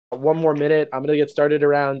One more minute. I'm going to get started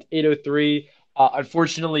around 8:03.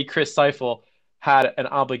 Unfortunately, Chris Seifel had an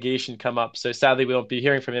obligation come up, so sadly we won't be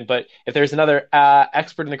hearing from him. But if there's another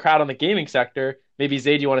expert in the crowd on the gaming sector, maybe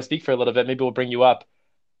Zayd, you want to speak for a little bit? Maybe we'll bring you up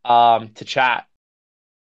to chat.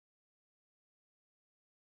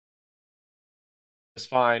 It's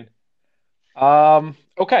fine.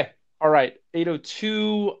 Okay. All right.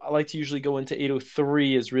 8:02. I like to usually go into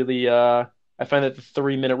 8:03 is really I find that the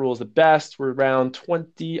 3 minute rule is the best. We're around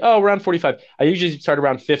 20, oh, around 45. I usually start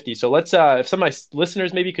around 50. So let's if some of my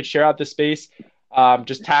listeners maybe could share out this space,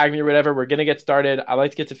 just tag me or whatever. We're gonna get started. I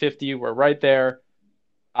like to get to 50. We're right there.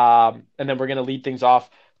 And then we're gonna lead things off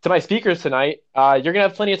to my speakers tonight. You're gonna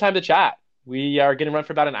have plenty of time to chat. We are gonna run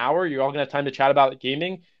for about an hour. You're all gonna have time to chat about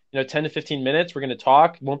gaming. 10 to 15 minutes. We're gonna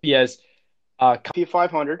talk. Won't be as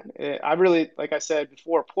P500. I really, like I said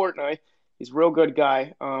before, Portnoy, he's a real good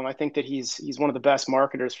guy. I think that he's one of the best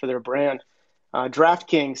marketers for their brand.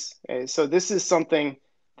 DraftKings. So this is something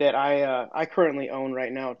that I currently own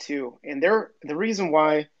right now too. And the reason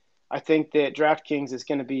why I think that DraftKings is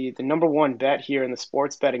going to be the number one bet here in the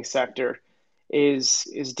sports betting sector is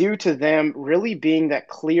due to them really being that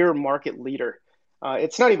clear market leader.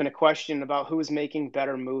 It's not even a question about who's making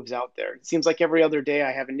better moves out there. It seems like every other day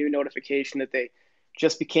I have a new notification that they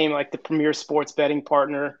just became like the premier sports betting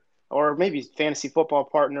partner or maybe fantasy football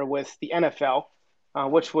partner with the NFL,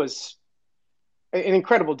 which was an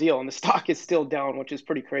incredible deal. And the stock is still down, which is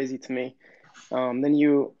pretty crazy to me. And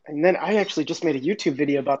then I actually just made a YouTube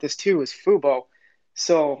video about this too, is Fubo.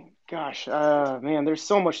 So, gosh, man, there's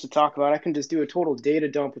so much to talk about. I can just do a total data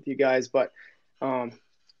dump with you guys, but um,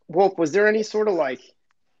 Wolf, was there any sort of like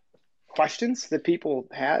questions that people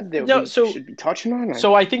had that no. we So should be touching on?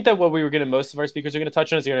 So I think that what we were going to most of our speakers are going to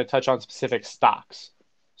touch on is they're going to touch on specific stocks.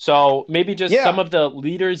 So maybe just some Yeah, of the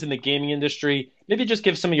leaders in the gaming industry, maybe just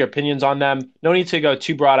give some of your opinions on them. No need to go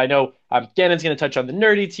too broad. I know Gannon's going to touch on the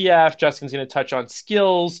nerd ETF. Justin's going to touch on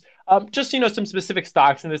skills. Just some specific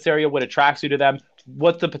stocks in this area, what attracts you to them,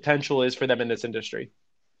 what the potential is for them in this industry.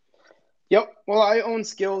 yep. Well, I own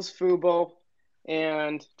Skills, Fubo,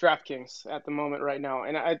 and DraftKings at the moment right now,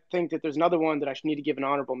 and I think that there's another one that I should need to give an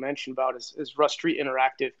honorable mention about is Rush Street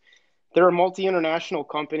Interactive. They're a multi-international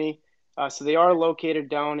company, so they are located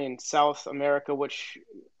down in South America, which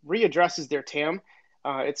readdresses their TAM.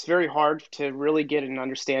 It's very hard to really get an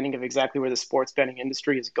understanding of exactly where the sports betting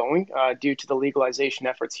industry is going due to the legalization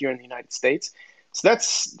efforts here in the United States. So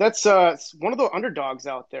that's one of the underdogs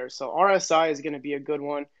out there. So RSI is going to be a good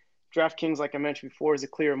one. DraftKings, like I mentioned before, is a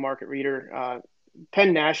clear market reader.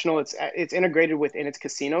 Penn National, it's integrated within its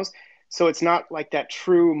casinos, so it's not like that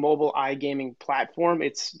true mobile iGaming platform.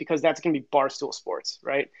 It's because that's going to be Barstool Sports,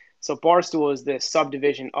 right? So Barstool is the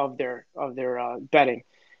subdivision of their betting,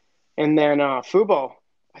 and then Fubo.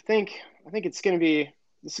 I think it's going to be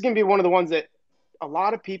this is going to be one of the ones that a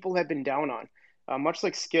lot of people have been down on, much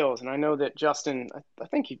like Skills. And I know that Justin, I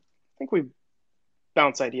think we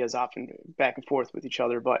bounce ideas off and back and forth with each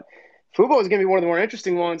other. But Fubo is going to be one of the more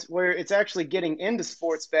interesting ones where it's actually getting into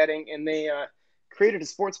sports betting, and they created a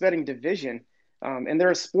sports betting division, and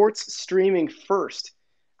they're a sports streaming first.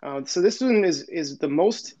 So this one is the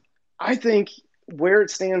most, I think, where it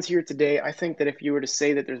stands here today. I think that if you were to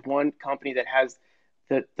say that there's one company that has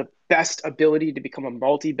the best ability to become a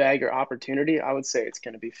multi-bagger opportunity, I would say it's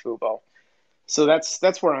going to be Fubo. So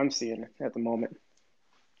that's where I'm seeing it at the moment.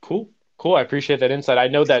 Cool. Cool. I appreciate that insight. I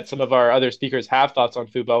know that some of our other speakers have thoughts on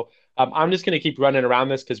Fubo. I'm just going to keep running around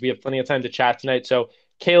this because we have plenty of time to chat tonight. So,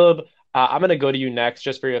 Caleb, I'm going to go to you next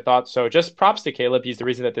just for your thoughts. So, just props to Caleb. He's the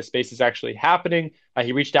reason that this space is actually happening.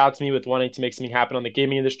 He reached out to me with wanting to make something happen on the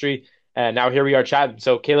gaming industry. And now here we are chatting.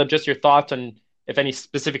 So, Caleb, just your thoughts on if any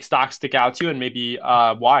specific stocks stick out to you and maybe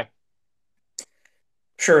why.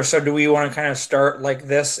 Sure. So do we want to kind of start like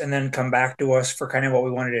this and then come back to us for kind of what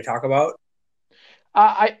we wanted to talk about?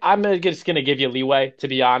 I'm just going to give you leeway, to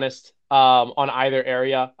be honest, on either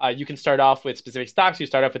area. You can start off with specific stocks. You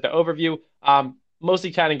start off with the overview.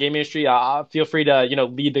 Mostly kind of game industry. Feel free to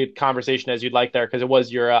lead the conversation as you'd like there because it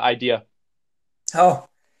was your idea. Oh,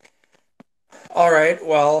 all right.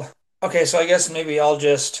 Well, okay. So I guess maybe I'll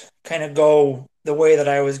just kind of go the way that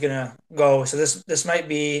I was gonna go. So this might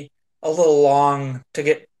be a little long to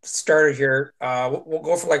get started here. We'll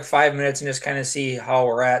go for like 5 minutes and just kind of see how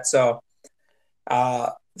we're at. So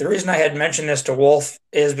the reason I had mentioned this to Wolf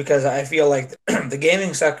is because I feel like the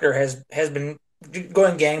gaming sector has been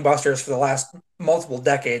going gangbusters for the last multiple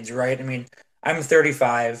decades, right? I mean, I'm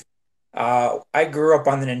 35. I grew up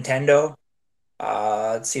on the Nintendo.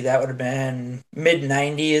 Let's see, that would have been mid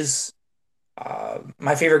 90s.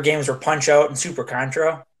 My favorite games were Punch Out and Super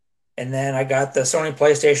Contra. And then I got the Sony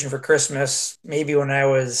PlayStation for Christmas, maybe when I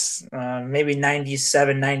was maybe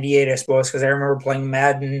 97, 98, I suppose, because I remember playing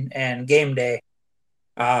Madden and Game Day.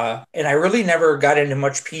 And I really never got into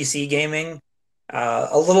much PC gaming.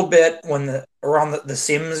 A little bit when around the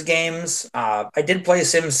Sims games. I did play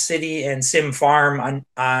Sim City and Sim Farm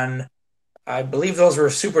on I believe those were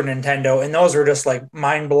Super Nintendo, and those were just like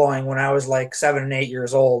mind blowing when I was like 7 and 8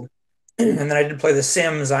 years old. And then I did play The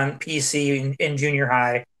Sims on PC in junior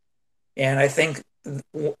high. And I think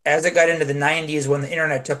as it got into the 90s, when the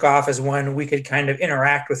internet took off, is when we could kind of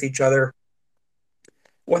interact with each other.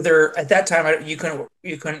 Whether at that time you couldn't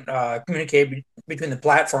communicate between the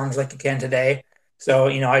platforms like you can today. So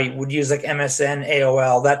I would use like MSN,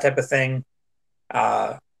 AOL, that type of thing.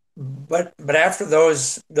 But after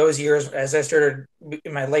those years, as I started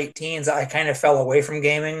in my late teens, I kind of fell away from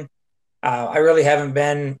gaming. I really haven't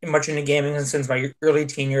been much into gaming since my early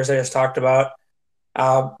teen years I just talked about.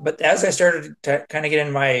 But as I started to kind of get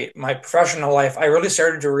in my professional life, I really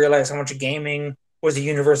started to realize how much gaming was a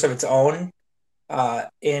universe of its own.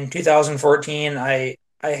 In 2014, I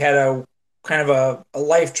had a kind of a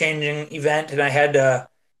life-changing event, and I had to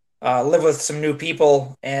live with some new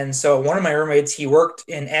people. And so one of my roommates, he worked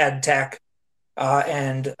in ad tech,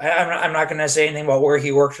 and I'm not going to say anything about where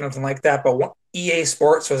he worked or anything like that. But EA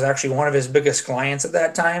Sports was actually one of his biggest clients at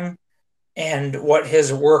that time, and what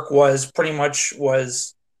his work was pretty much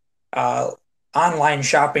was uh, online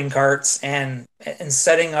shopping carts and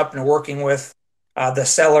setting up and working with the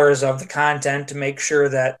sellers of the content to make sure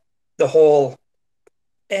that the whole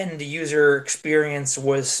end user experience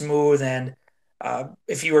was smooth and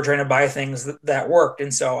if you were trying to buy things that worked.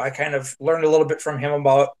 And so I kind of learned a little bit from him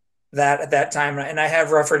about that at that time, and I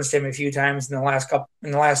have referenced him a few times in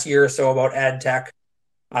the last year or so about ad tech.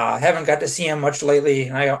 I haven't got to see him much lately,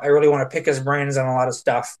 and I really want to pick his brains on a lot of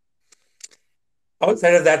stuff.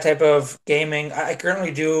 Outside of that type of gaming, I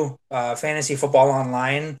currently do fantasy football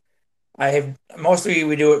online. I have mostly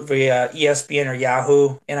we do it via ESPN or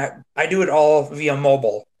Yahoo, and I do it all via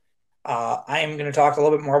mobile. I am going to talk a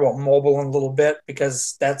little bit more about mobile in a little bit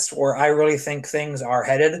because that's where I really think things are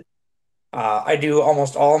headed. I do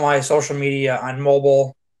almost all my social media on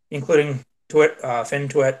mobile, including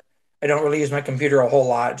FinTwit. I don't really use my computer a whole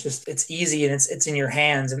lot. It's easy and it's in your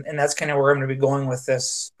hands, and that's kind of where I'm going to be going with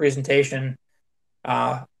this presentation.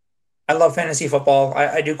 Uh, I love fantasy football.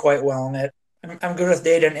 I do quite well in it. I'm good with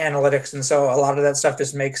data and analytics, and so a lot of that stuff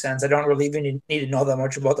just makes sense. I don't really even need to know that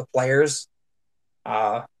much about the players.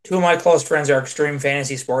 Two of my close friends are extreme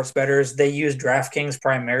fantasy sports bettors. They use DraftKings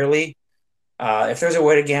primarily. If there's a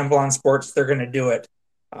way to gamble on sports, they're going to do it.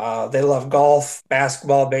 They love golf,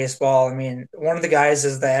 basketball, baseball. I mean, one of the guys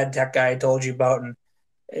is the ad tech guy I told you about, and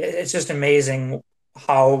it's just amazing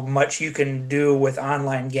how much you can do with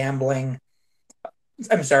online gambling.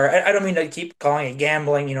 I'm sorry, I don't mean to keep calling it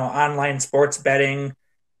gambling. Online sports betting.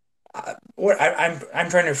 I'm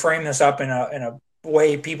trying to frame this up in a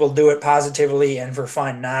way people do it positively and for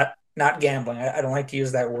fun, not gambling. I don't like to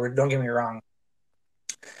use that word. Don't get me wrong.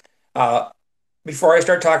 Uh, Before I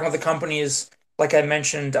start talking with the companies, like I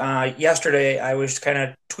mentioned yesterday, I was kind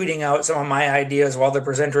of tweeting out some of my ideas while the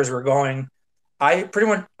presenters were going.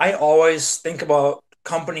 I always think about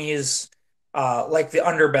companies like the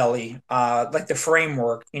underbelly, like the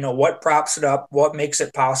framework. What props it up, what makes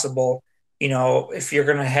it possible. If you're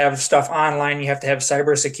going to have stuff online, you have to have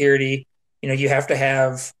cybersecurity. You have to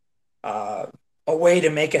have uh, a way to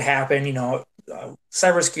make it happen.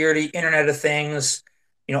 Cybersecurity, Internet of Things.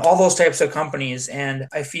 All those types of companies. And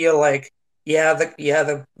I feel like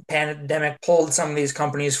the pandemic pulled some of these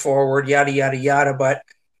companies forward, yada yada yada. But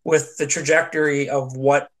with the trajectory of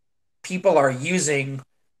what people are using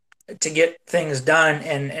to get things done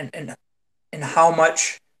and how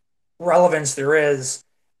much relevance there is,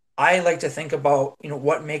 I like to think about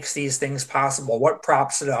what makes these things possible, what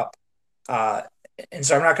props it up. Uh, and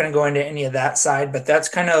so I'm not going to go into any of that side, but that's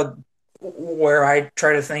kind of where I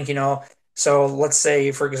try to think. So let's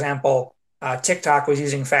say, for example, TikTok was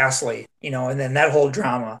using Fastly, and then that whole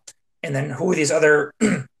drama, and then who these other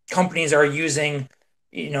companies are using,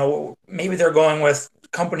 maybe they're going with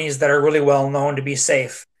companies that are really well known to be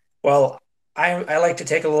safe. Well, I like to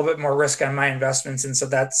take a little bit more risk on my investments, and so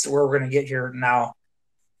that's where we're going to get here now.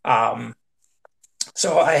 Um,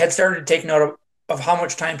 so I had started to take note of how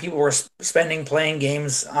much time people were spending playing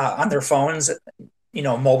games on their phones,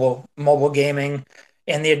 mobile gaming,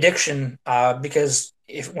 and the addiction. Because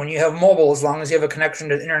if when you have mobile, as long as you have a connection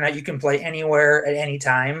to the internet, you can play anywhere at any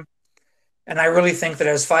time. And I really think that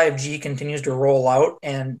as 5G continues to roll out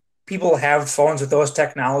and people have phones with those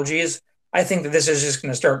technologies, I think that this is just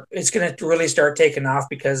going to start, it's going to really start taking off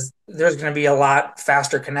because there's going to be a lot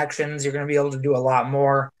faster connections. You're going to be able to do a lot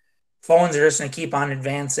more. Phones are just going to keep on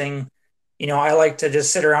advancing. I like to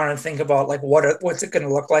just sit around and think about like what's it going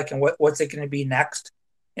to look like and what's it going to be next.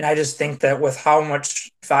 And I just think that with how much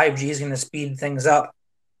 5G is going to speed things up,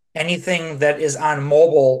 anything that is on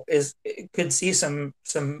mobile is could see some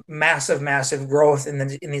massive growth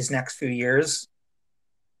in these next few years.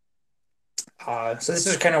 So this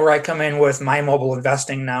is kind of where I come in with my mobile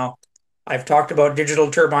investing now. I've talked about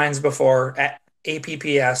digital turbines before at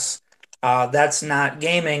APPS. That's not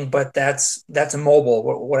gaming, but that's a mobile.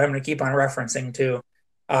 What I'm going to keep on referencing to,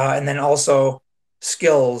 and then also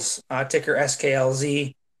skills, ticker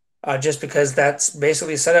SKLZ, just because that's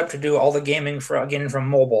basically set up to do all the gaming for again from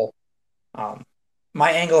mobile. Um,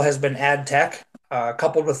 my angle has been ad tech,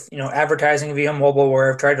 coupled with advertising via mobile,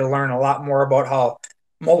 where I've tried to learn a lot more about how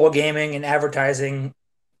mobile gaming and advertising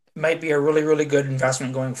might be a really good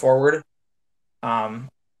investment going forward. Um,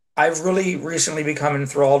 I've really recently become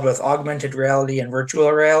enthralled with augmented reality and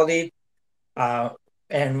virtual reality. Uh,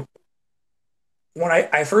 and when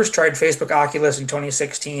I first tried Facebook Oculus in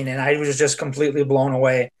 2016, and I was just completely blown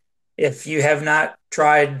away. If you have not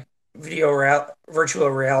tried virtual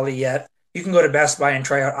reality yet, you can go to Best Buy and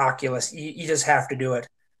try out Oculus. You just have to do it.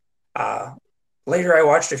 Uh, Later, I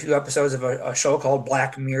watched a few episodes of a show called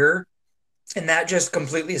Black Mirror, and that just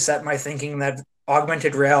completely set my thinking that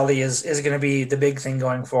augmented reality is going to be the big thing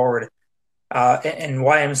going forward. And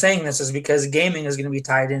why I'm saying this is because gaming is going to be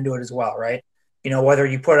tied into it as well, right? Whether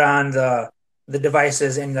you put on the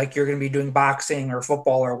devices and like you're going to be doing boxing or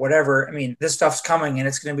football or whatever. I mean, this stuff's coming and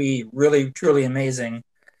it's going to be really truly amazing.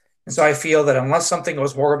 And so I feel that unless something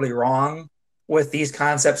goes horribly wrong with these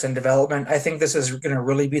concepts and development, I think this is going to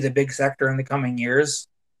really be the big sector in the coming years.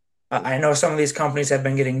 I know some of these companies have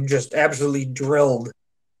been getting just absolutely drilled,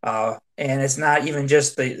 and it's not even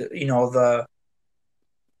just the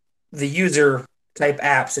user type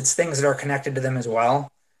apps; it's things that are connected to them as well.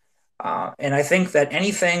 And I think that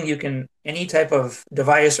any type of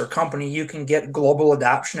device or company, you can get global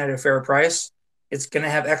adoption at a fair price. It's going to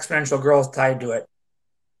have exponential growth tied to it,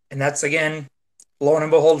 and that's again, lo and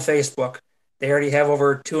behold, Facebook. They already have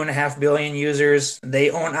over 2.5 billion users.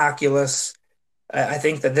 They own Oculus. I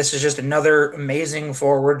think that this is just another amazing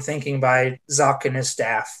forward thinking by Zuck and his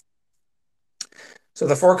staff. So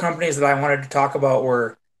the four companies that I wanted to talk about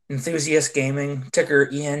were Enthusiast Gaming, ticker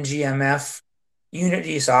ENGMF,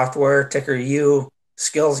 Unity Software, ticker U,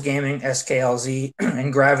 Skills Gaming, SKLZ,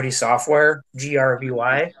 and Gravity Software,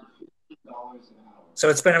 GRVY. So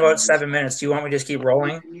it's been about 7 minutes. Do you want me to just keep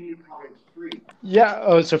rolling? Yeah.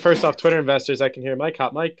 Oh, so first off, Twitter investors, I can hear Mike.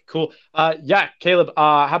 Hot Mike. Cool. Yeah, Caleb.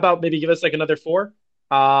 How about maybe give us like another four?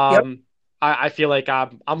 Yep. I feel like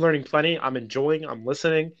I'm learning plenty. I'm enjoying. I'm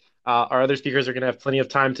listening. Our other speakers are going to have plenty of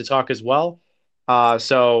time to talk as well.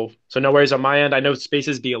 So no worries on my end. I know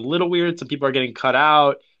spaces be a little weird. Some people are getting cut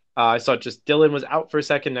out. I saw just Dylan was out for a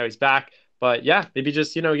second. Now he's back. But yeah, maybe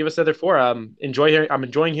just give us another four. I'm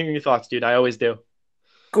enjoying hearing your thoughts, dude. I always do.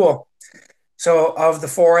 Cool. So of the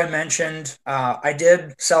four I mentioned, I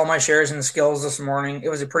did sell my shares in Skills this morning. It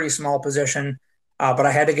was a pretty small position, but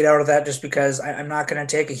I had to get out of that just because I'm not going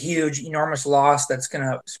to take a huge, enormous loss that's going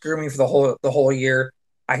to screw me for the whole year.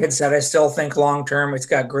 I had said I still think long term it's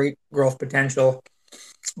got great growth potential,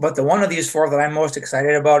 but the one of these four that I'm most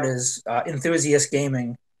excited about is Enthusiast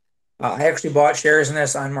Gaming. I actually bought shares in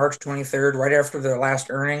this on March 23rd, right after their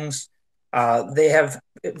last earnings. They have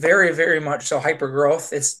very much so hyper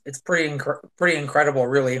growth. It's pretty incredible,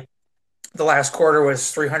 really. The last quarter was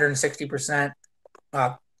 360%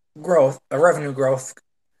 uh, growth, revenue growth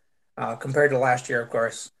compared to last year, of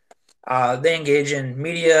course. They engage in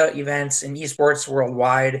media, events, and esports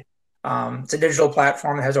worldwide. It's a digital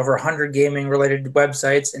platform that has over 100 gaming related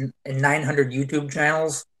websites and 900 YouTube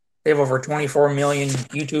channels. They have over 24 million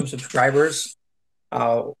YouTube subscribers.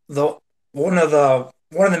 The one of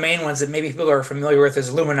the main ones that maybe people are familiar with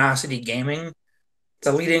is Luminosity Gaming. It's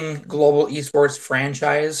a leading global esports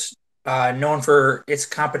franchise known for its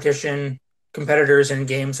competitors in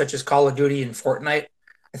games such as Call of Duty and Fortnite.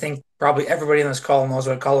 I think probably everybody on this call knows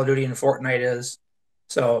what Call of Duty and Fortnite is.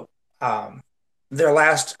 So um, their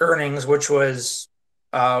last earnings, which was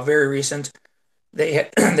very recent, they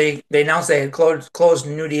announced they had closed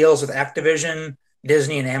new deals with Activision,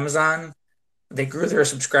 Disney, and Amazon. They grew their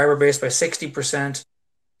subscriber base by 60%,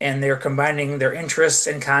 and they're combining their interests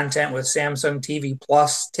and content with Samsung TV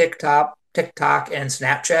Plus, TikTok, and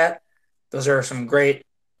Snapchat. Those are some great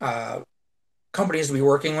uh, companies to be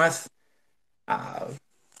working with. Uh,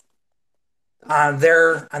 on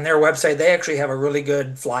their website, they actually have a really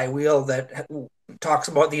good flywheel that talks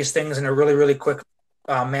about these things in a really, really quick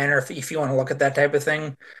manner if you want to look at that type of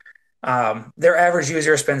thing. Their average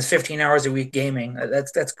user spends 15 hours a week gaming.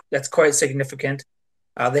 That's quite significant.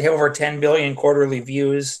 They have over 10 billion quarterly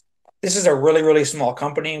views. This is a really, really small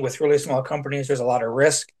company. With really small companies, there's a lot of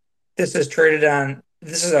risk. This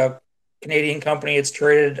is a Canadian company. It's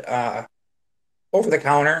traded over the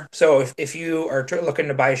counter. So if you are looking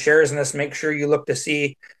to buy shares in this, make sure you look to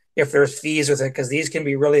see if there's fees with it, because these can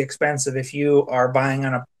be really expensive if you are buying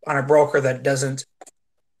on a broker that doesn't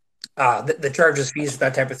that charges fees for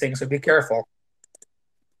that type of thing. So be careful.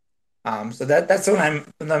 So that's what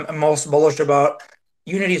I'm most bullish about.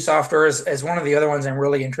 Unity software is one of the other ones I'm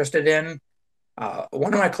really interested in.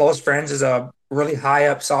 One of my close friends is a really high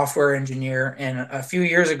up software engineer, and a few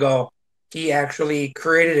years ago, he actually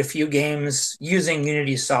created a few games using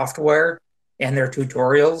Unity software and their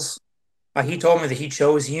tutorials. He told me that he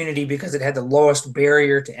chose Unity because it had the lowest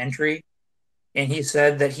barrier to entry, and he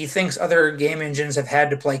said that he thinks other game engines have had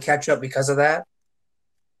to play catch up because of that.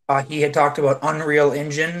 He had talked about Unreal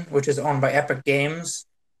Engine, which is owned by Epic Games,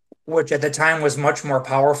 which at the time was much more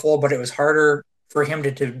powerful, but it was harder for him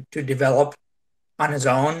to develop on his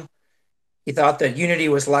own. He thought that Unity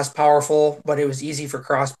was less powerful, but it was easy for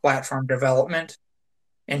cross-platform development.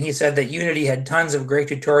 And he said that Unity had tons of great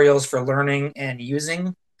tutorials for learning and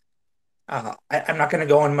using. I'm not going to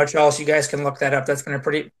go in much else. You guys can look that up. That's been a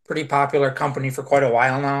pretty popular company for quite a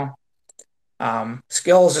while now.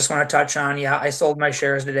 Skills, just want to touch on. Yeah, I sold my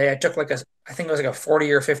shares today. I took I think it was like a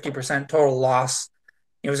 40 or 50% total loss.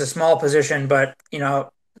 It was a small position, but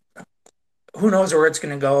who knows where it's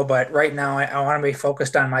going to go. But right now, I want to be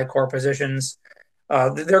focused on my core positions.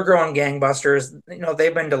 They're growing gangbusters.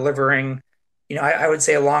 They've been delivering. I would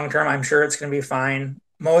say long term, I'm sure it's going to be fine.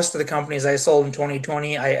 Most of the companies I sold in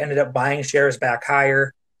 2020, I ended up buying shares back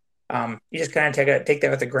higher. You just kind of take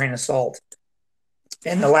that with a grain of salt.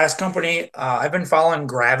 And the last company, I've been following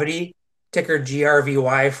Gravity, ticker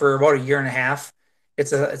GRVY, for about a year and a half.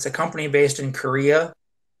 It's a company based in Korea.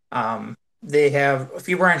 They have a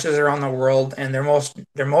few branches around the world, and they're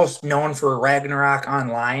most known for Ragnarok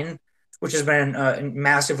Online, which has been a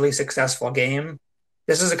massively successful game.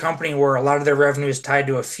 This is a company where a lot of their revenue is tied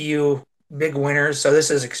to a few big winners, so this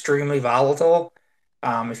is extremely volatile.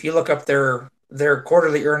 If you look up their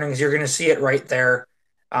quarterly earnings, you're going to see it right there.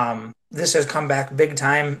 This has come back big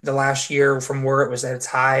time the last year from where it was at its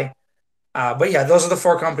high. But yeah, those are the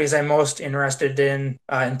four companies I'm most interested in: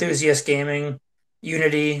 Enthusiast Gaming,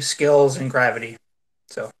 Unity, Skills, and Gravity.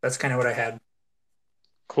 So that's kind of what I had.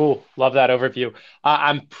 Cool. Love that overview.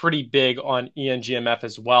 I'm pretty big on ENGMF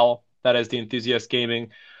as well. That is the Enthusiast Gaming.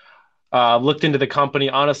 Looked into the company,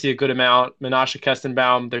 honestly, a good amount. Menashe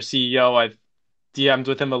Kestenbaum, their CEO, I've DM'd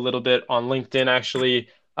with him a little bit on LinkedIn, actually.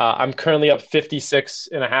 I'm currently up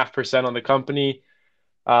 56.5% on the company.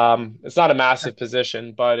 It's not a massive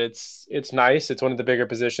position, but it's nice. It's one of the bigger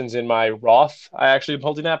positions in my Roth. I actually am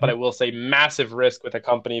holding that, but I will say massive risk with a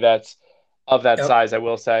company that's of that Yep. size, I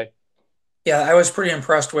will say. Yeah, I was pretty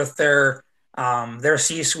impressed with their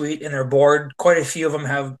C-suite and their board. Quite a few of them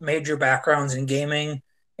have major backgrounds in gaming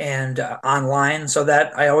and online, so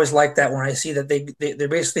that I always like that when I see that they're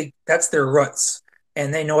basically that's their roots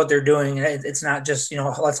and they know what they're doing. And it's not just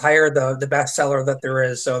let's hire the best seller that there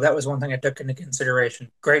is. So that was one thing I took into consideration.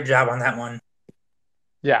 Great job on that one.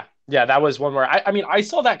 Yeah, yeah, that was one where I mean, I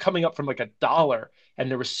saw that coming up from like $1, and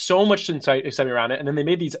there was so much excitement around it. And then they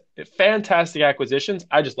made these fantastic acquisitions.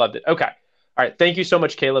 I just loved it. Okay, all right, thank you so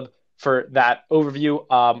much, Caleb, for that overview.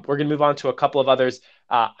 We're gonna move on to a couple of others.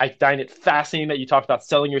 I find it fascinating that you talked about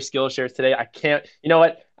selling your skill shares today. I can't. You know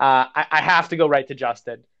what? I have to go right to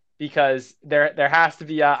Justin because there has to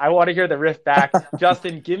be. I want to hear the riff back.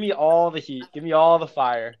 Justin, give me all the heat. Give me all the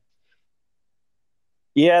fire.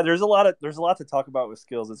 Yeah, there's a lot to talk about with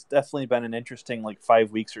skills. It's definitely been an interesting like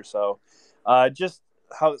 5 weeks or so. Just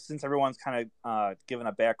how since everyone's kind of given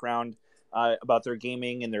a background about their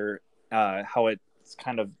gaming and their how it's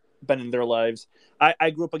kind of been in their lives. I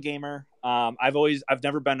grew up a gamer. I've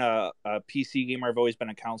never been a PC gamer. I've always been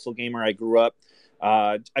a console gamer. I grew up.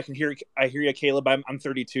 I hear you, Caleb. I'm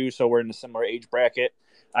 32, so we're in a similar age bracket.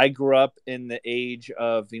 I grew up in the age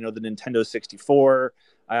of the Nintendo 64,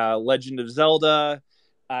 Legend of Zelda.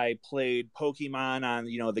 I played Pokemon on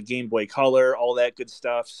the Game Boy Color, all that good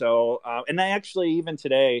stuff. So, and I actually even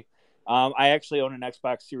today, I actually own an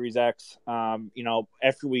Xbox Series X.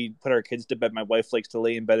 After we put our kids to bed, my wife likes to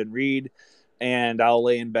lay in bed and read, and I'll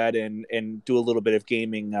lay in bed and do a little bit of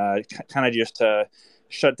gaming, kind of just to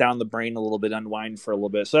shut down the brain a little bit, unwind for a little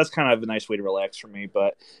bit. So that's kind of a nice way to relax for me.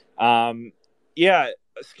 But yeah,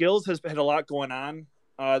 Skills has had a lot going on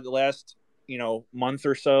the last month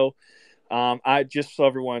or so. I just so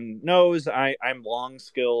everyone knows, I'm long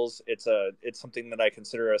skills. It's something that I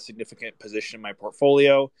consider a significant position in my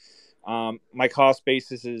portfolio. My cost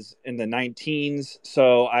basis is in the 19s,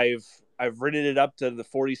 so I've ridden it up to the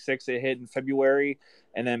 46 it hit in February,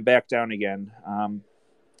 and then back down again.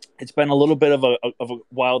 It's been a little bit of a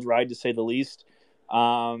wild ride to say the least,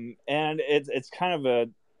 and it's kind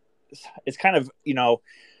of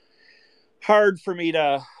hard for me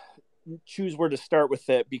to choose where to start with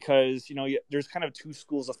it because there's kind of two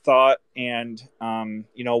schools of thought, and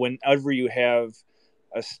whenever you have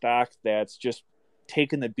a stock that's just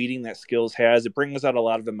taken the beating that skills has, it brings out a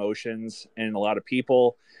lot of emotions in a lot of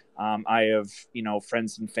people. I have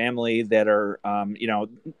friends and family that are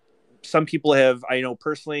some people have, I know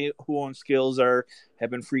personally, who own skills have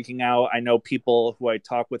been freaking out. I know people who I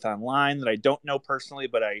talk with online that I don't know personally,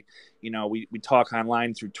 but we talk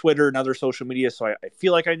online through Twitter and other social media, so I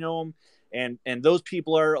feel like I know them. And those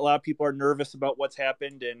people a lot of people are nervous about what's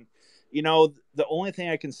happened. And the only thing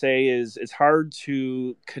I can say is it's hard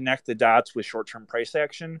to connect the dots with short-term price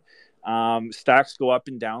action. Stocks go up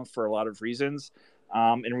and down for a lot of reasons.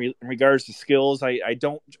 In regards to skills, I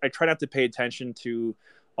try not to pay attention to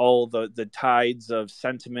all the tides of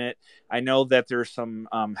sentiment. I know that there's some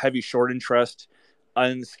heavy short interest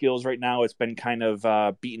on skills right now. It's been kind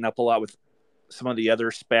of beaten up a lot with some of the other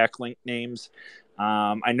SPAC link names.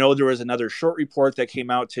 I know there was another short report that came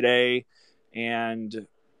out today, and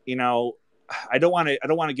I don't want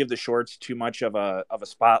to give the shorts too much of a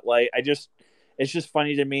spotlight. It's just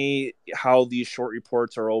funny to me how these short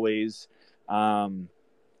reports are always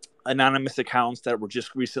anonymous accounts that were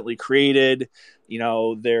just recently created.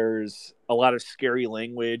 There's a lot of scary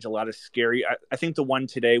language, a lot of scary. I think the one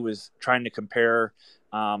today was trying to compare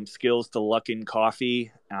skills to Luckin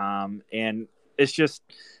Coffee, and it's just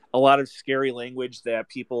a lot of scary language that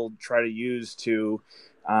people try to use to,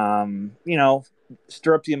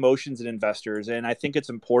 stir up the emotions in investors. And I think it's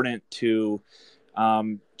important to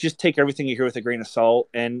just take everything you hear with a grain of salt.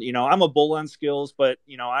 And I'm a bull on skills, but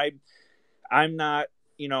I'm not,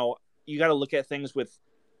 you got to look at things with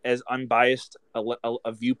as unbiased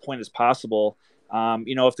a viewpoint as possible.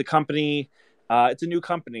 If the company, it's a new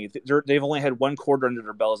company, they've only had one quarter under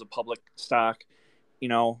their belt as a public stock.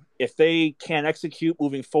 If they can't execute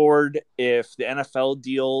moving forward, if the NFL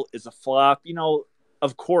deal is a flop,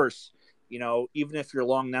 of course, even if you're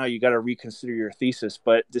long now, you got to reconsider your thesis.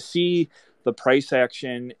 But to see the price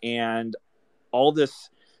action and all this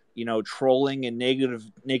trolling and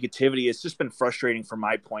negativity, it's just been frustrating from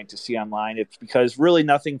my point to see online. It's because really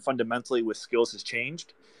nothing fundamentally with skills has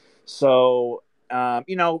changed. So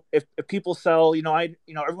if people sell,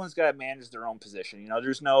 everyone's got to manage their own position.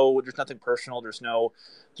 There's nothing personal.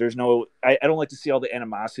 I don't like to see all the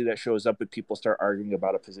animosity that shows up when people start arguing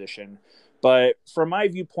about a position. But from my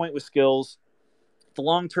viewpoint with skills, the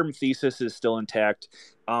long-term thesis is still intact.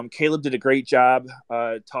 Caleb did a great job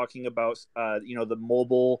talking about the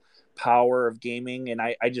mobile power of gaming, and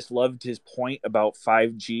I just loved his point about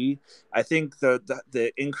 5G. I think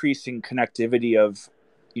the increasing connectivity of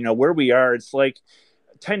where we are. It's like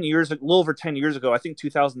a little over 10 years ago. I think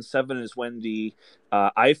 2007 is when the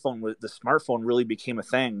the smartphone really became a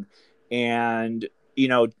thing, and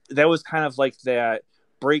that was kind of like that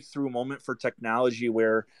breakthrough moment for technology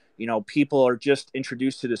where people are just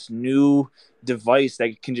introduced to this new device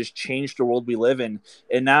that can just change the world we live in.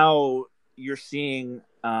 And now you're seeing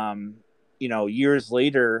years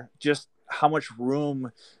later just how much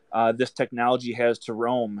room this technology has to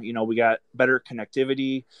roam. We got better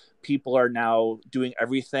connectivity. People are now doing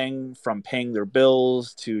everything from paying their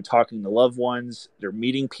bills to talking to loved ones. They're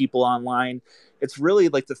meeting people online. It's really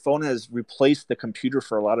like the phone has replaced the computer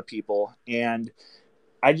for a lot of people. And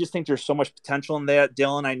I just think there's so much potential in that.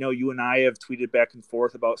 Dylan, I know you and I have tweeted back and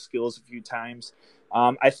forth about skills a few times.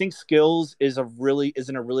 I think skills is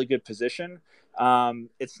in a really good position.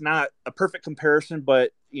 It's not a perfect comparison,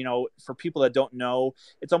 but for people that don't know,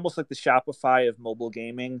 it's almost like the Shopify of mobile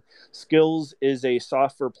gaming. Skills is a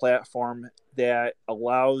software platform that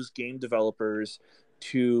allows game developers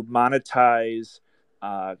to monetize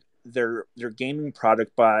their gaming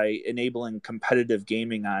product by enabling competitive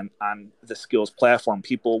gaming on the Skills platform.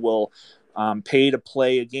 People will pay to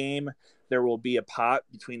play a game. There will be a pot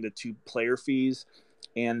between the two player fees,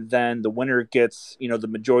 and then the winner gets the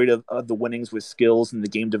majority of the winnings with Skills, and the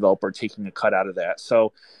game developer taking a cut out of that.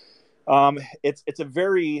 So it's a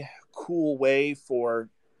very cool way for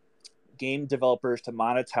game developers to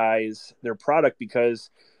monetize their product,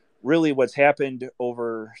 because really what's happened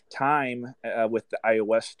over time with the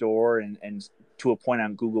iOS store and to a point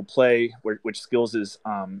on Google Play, which Skills is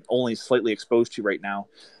only slightly exposed to right now.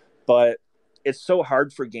 But it's so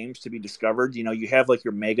hard for games to be discovered. You have like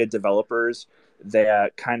your mega developers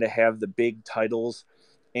that kind of have the big titles,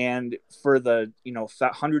 and for the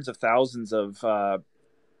hundreds of thousands of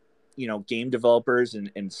game developers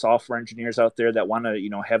and software engineers out there that want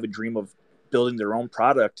to have a dream of building their own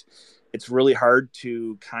product, it's really hard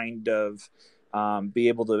to kind of be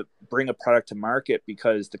able to bring a product to market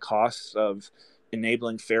because the costs of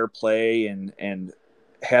enabling fair play and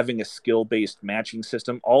having a skill-based matching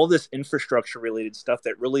system, all this infrastructure related stuff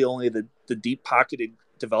that really only the deep-pocketed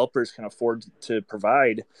developers can afford to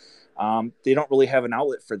provide, they don't really have an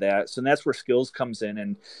outlet for that. So that's where skills comes in.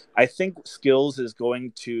 And I think skills is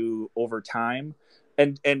going to, over time,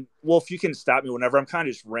 and Wolf, you can stop me whenever. I'm kind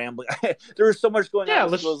of just rambling. There was so much going on Yeah,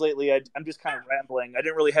 with let's. skills lately. I'm just kind of rambling. I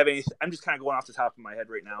didn't really have any. I'm just kind of going off the top of my head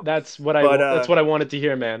right now. That's But what I wanted to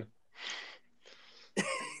hear, man.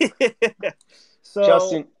 so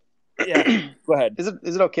Justin, yeah, go ahead. is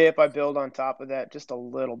it okay if I build on top of that just a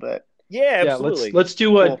little bit? Yeah, Yeah, absolutely.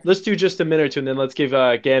 Cool. let's do just a minute or two, and then let's give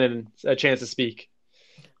Gannon a chance to speak.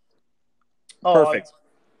 Oh, Perfect.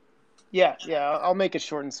 yeah. I'll make it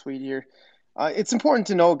short and sweet here. It's important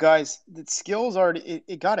to know, guys, that skills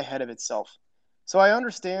it got ahead of itself. So I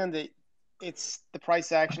understand that the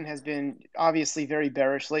price action has been obviously very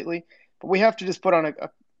bearish lately, but we have to just put on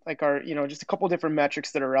like our just a couple different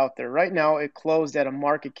metrics that are out there. Right now, it closed at a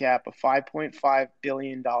market cap of $5.5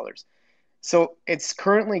 billion. So it's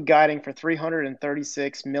currently guiding for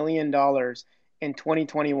 $336 million in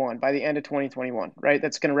 2021 by the end of 2021, right?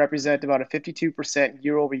 That's going to represent about a 52%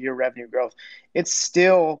 year over year revenue growth. It's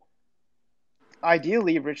still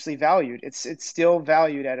ideally richly valued. It's still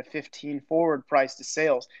valued at a 15 forward price to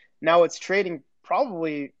sales. Now it's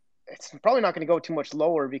probably not going to go too much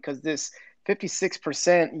lower because this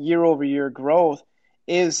 56% year over year growth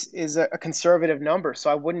is a conservative number. So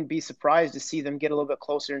I wouldn't be surprised to see them get a little bit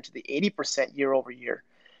closer into the 80% year over year.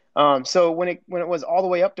 So when it was all the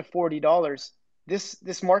way up to $40,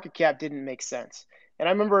 this market cap didn't make sense. And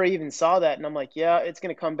I remember I even saw that, and I'm like, yeah, it's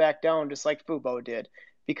going to come back down just like Fubo did,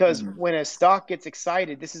 because Mhm. when a stock gets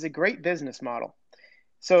excited, this is a great business model.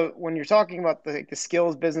 So when you're talking about the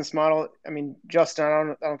skills business model, I mean, Justin,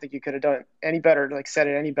 I don't think you could have done it any better, like said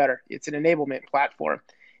it any better. It's an enablement platform.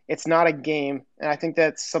 It's not a game, and I think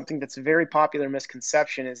that's something that's a very popular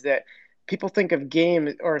misconception is that people think of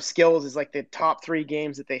game or skills as like the top three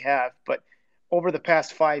games that they have, but over the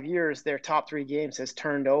past 5 years, their top three games has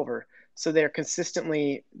turned over. So they're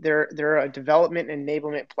a development and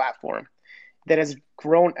enablement platform that has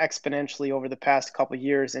grown exponentially over the past couple of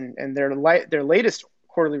years, and their latest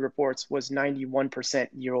quarterly reports was 91%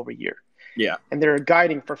 year over year, Yeah. and they're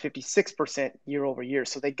guiding for 56% year over year.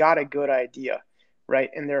 So they got a good idea, right?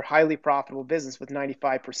 And they're highly profitable business with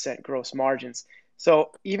 95% gross margins.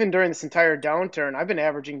 So even during this entire downturn, I've been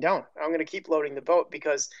averaging down. I'm going to keep loading the boat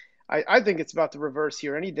because I think it's about to reverse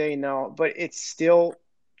here any day now, but it's still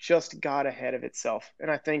just got ahead of itself. And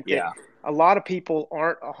I think that Yeah. a lot of people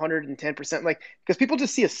aren't 110% like, because people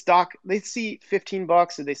just see a stock, they see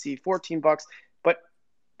 $15 or they see $14, but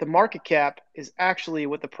the market cap is actually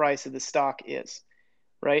what the price of the stock is,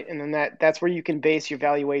 right? And then that's where you can base your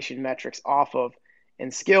valuation metrics off of.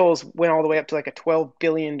 And skills went all the way up to like a $12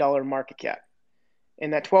 billion market cap,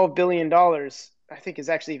 and that $12 billion I think is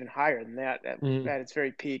actually even higher than that Mm, at its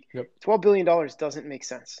very peak. yep. $12 billion doesn't make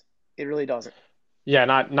sense. It really doesn't. Yeah,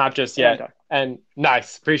 not just And I'm yet. done. And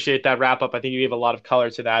nice. Appreciate that wrap up. I think you gave a lot of color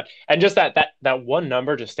to that. And just that one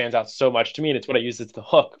number just stands out so much to me. And it's what I use as the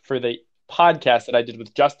hook for the podcast that I did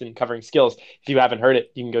with Justin covering skills. If you haven't heard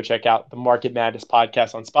it, you can go check out the Market Madness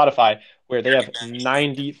podcast on Spotify, where they have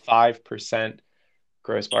 95%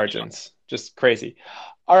 gross margins. Just crazy.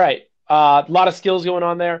 All right. A lot of skills going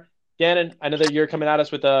on there. Gannon, I know that you're coming at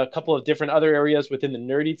us with a couple of different other areas within the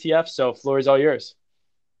nerd ETF. So floor is all yours.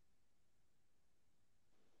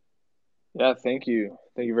 Yeah, thank you.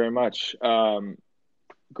 Thank you very much.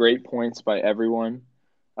 Great points by everyone.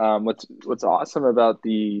 What's awesome about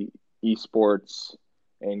the esports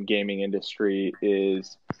and gaming industry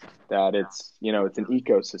is that it's an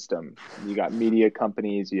ecosystem. You got media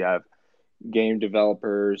companies, you have game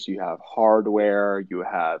developers, you have hardware, you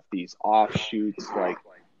have these offshoots like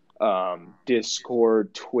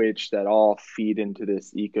Discord, Twitch that all feed into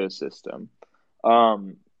this ecosystem.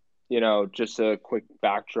 Um, just a quick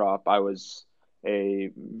backdrop. I was a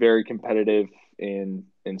very competitive in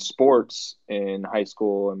sports in high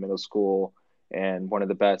school and middle school, and one of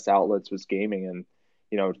the best outlets was gaming, and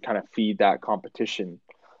kind of feed that competition.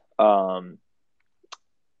 Um,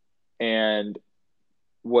 and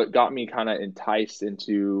what got me kind of enticed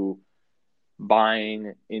into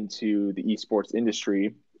buying into the esports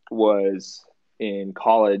industry was in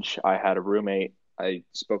college, I had a roommate. I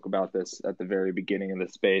spoke about this at the very beginning of the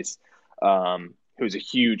space, who's a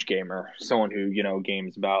huge gamer, someone who,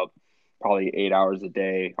 games about probably 8 hours a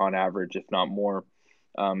day on average, if not more.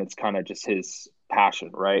 It's kind of just his passion,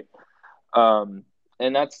 right? And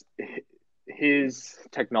that's his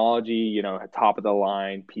technology, top of the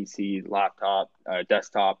line, PC, laptop,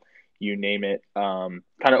 desktop, you name it, kind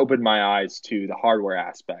of opened my eyes to the hardware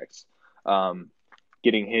aspects.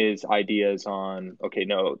 Getting his ideas on, okay,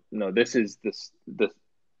 no, this is the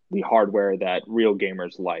hardware that real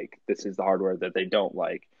gamers like. This is the hardware that they don't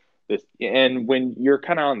like. This, and when you're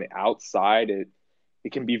kind of on the outside,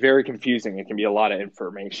 it can be very confusing. It can be a lot of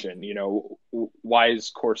information. Why is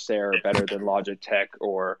Corsair better than Logitech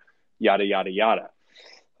or yada yada yada?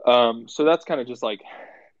 So that's kind of just like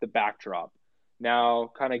the backdrop. Now,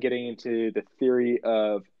 kind of getting into the theory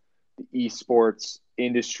of the esports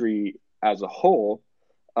industry as a whole,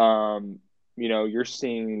 you're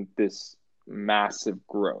seeing this massive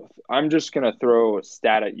growth. I'm just going to throw a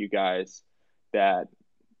stat at you guys that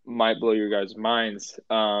might blow your guys' minds.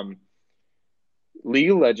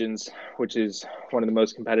 League of Legends, which is one of the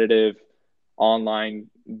most competitive online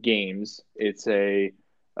games, it's a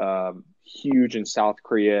huge in South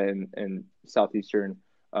Korea and southeastern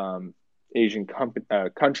Asian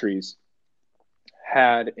countries,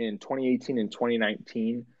 had in 2018 and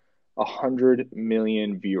 2019 100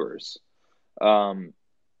 million viewers. And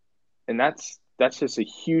that's just a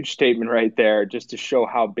huge statement right there, just to show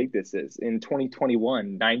how big this is. In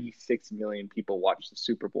 2021, 96 million people watched the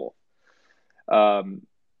Super Bowl.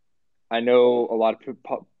 I know a lot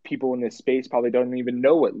of people in this space probably don't even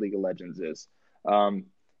know what League of Legends is.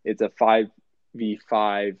 It's a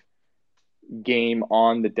 5v5 game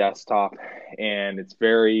on the desktop, and it's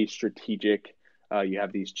very strategic. You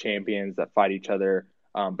have these champions that fight each other,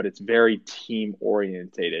 but it's very team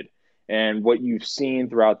orientated. And what you've seen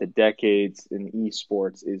throughout the decades in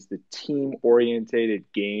esports is the team orientated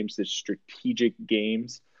games, the strategic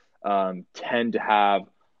games, tend to have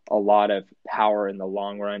a lot of power in the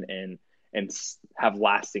long run and have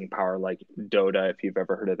lasting power, like Dota, if you've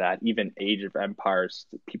ever heard of that. Even Age of Empires,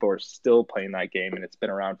 people are still playing that game, and it's been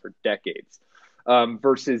around for decades.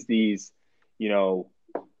 Versus these,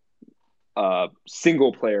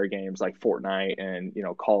 single player games like Fortnite and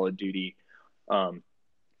Call of Duty.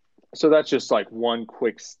 So that's just like one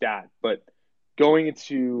quick stat. But going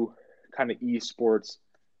into kind of esports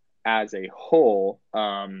as a whole,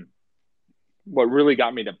 what really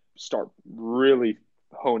got me to start really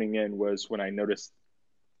honing in was when I noticed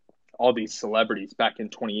all these celebrities back in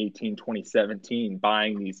 2018, 2017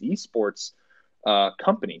 buying these esports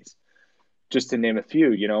companies. Just to name a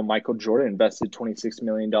few, Michael Jordan invested $26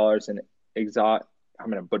 million in I'm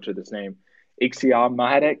going to butcher this name,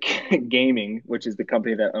 Ixiomatic Gaming, which is the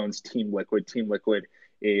company that owns Team Liquid. Team Liquid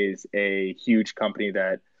is a huge company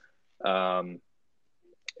that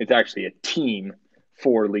it's actually a team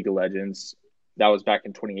for League of Legends. That was back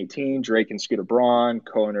in 2018. Drake and Scooter Braun,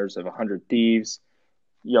 co-owners of 100 Thieves.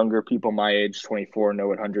 Younger people my age, 24, know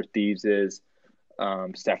what 100 Thieves is.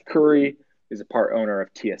 Steph Curry is a part owner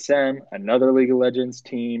of TSM, another League of Legends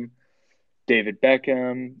team. David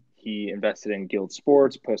Beckham, he invested in Guild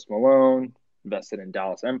Sports. Post Malone invested in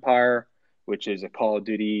Dallas Empire, which is a Call of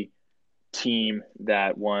Duty team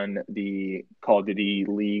that won the Call of Duty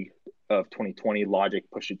League of 2020, Logic,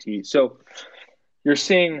 Pusha T. So you're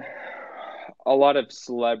seeing a lot of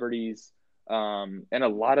celebrities and a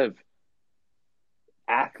lot of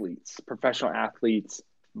athletes, professional athletes,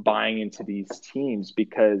 buying into these teams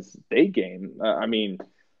because they game.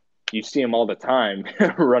 You see them all the time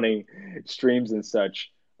running streams and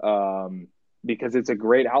such, because it's a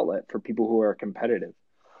great outlet for people who are competitive.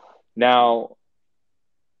 Now,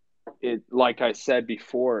 like I said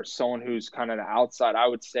before, someone who's kind of the outside, I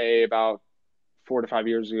would say about 4 to 5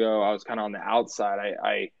 years ago, I was kind of on the outside.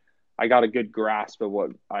 I got a good grasp of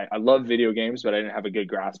what I love video games, but I didn't have a good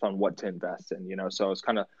grasp on what to invest in, so I was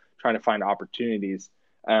kind of trying to find opportunities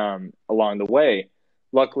along the way.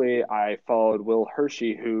 Luckily, I followed Will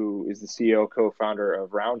Hershey, who is the CEO, co-founder of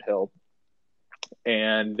Roundhill,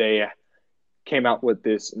 and they came out with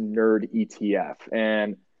this Nerd ETF.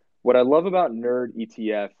 And what I love about Nerd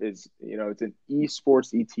ETF is, it's an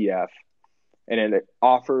esports ETF, and it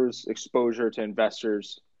offers exposure to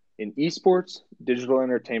investors in esports, digital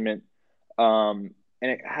entertainment, and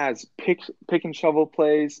it has pick and shovel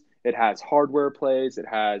plays, it has hardware plays, it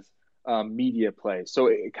has media plays. So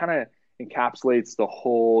it kind of encapsulates the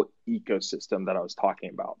whole ecosystem that I was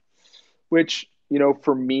talking about, which,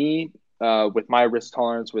 for me, with my risk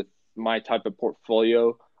tolerance, with my type of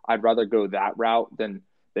portfolio, I'd rather go that route than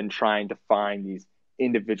trying to find these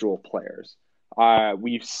individual players.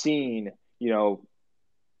 we've seen,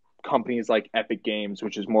 companies like Epic Games,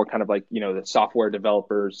 which is more kind of like, the software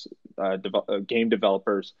developers, game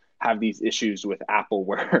developers have these issues with Apple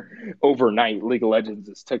where overnight League of Legends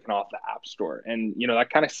is taken off the App Store. And, that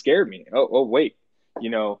kind of scared me. Oh, wait,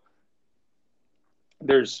 you know,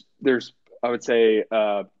 there's, I would say,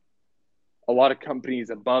 a lot of companies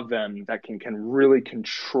above them that can really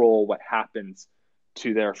control what happens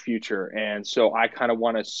to their future. And so I kind of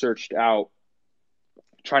want to search out,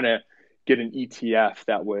 trying to get an ETF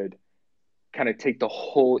that would kind of take the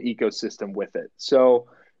whole ecosystem with it. So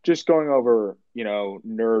just going over,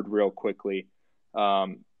 Nerd real quickly,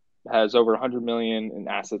 has over 100 million in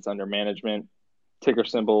assets under management, ticker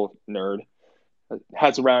symbol Nerd,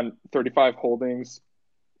 has around 35 holdings.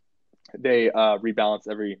 They rebalance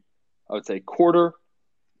every, I would say, quarter.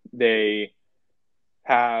 They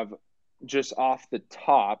have, just off the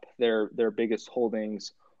top, their biggest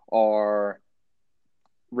holdings are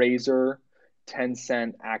Razer,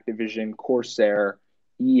 Tencent, Activision, Corsair,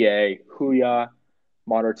 EA, Huya,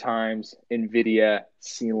 Modern Times, Nvidia,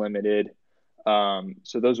 C Limited.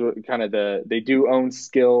 So those were kind of they do own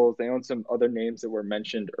Skills. They own some other names that were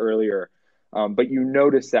mentioned earlier. But you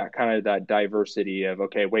notice that kind of that diversity of,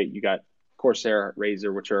 okay, wait, you got Corsair,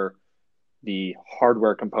 Razer, which are the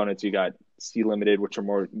hardware components. You got C Limited, which are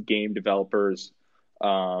more game developers,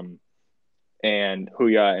 and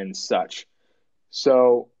Huya and such.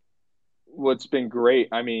 So what's been great,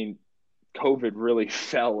 I mean, COVID really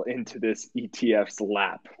fell into this ETF's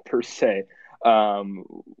lap per se.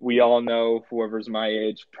 We all know, whoever's my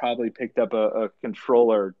age probably picked up a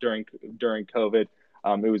controller during COVID.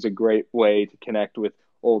 It was a great way to connect with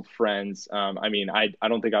old friends. I mean, I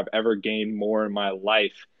don't think I've ever gained more in my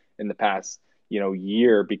life in the past,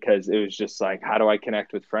 year, because it was just like, how do I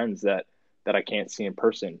connect with friends that I can't see in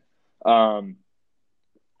person?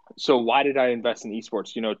 So why did I invest in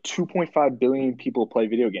esports? 2.5 billion people play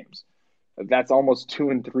video games. That's almost 2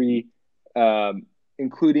 in 3,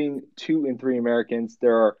 including 2 in 3 Americans.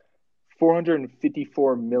 There are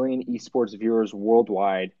 454 million esports viewers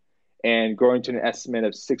worldwide, and growing to an estimate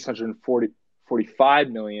of 645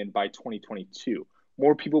 million by 2022.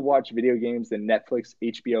 More people watch video games than Netflix,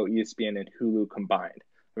 HBO, ESPN, and Hulu combined.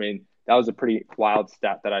 I mean, that was a pretty wild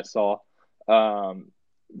stat that I saw.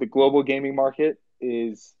 The global gaming market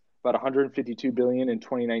is about 152 billion in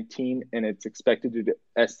 2019, and it's expected to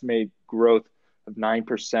estimate growth of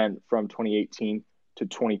 9% from 2018 to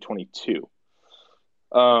 2022.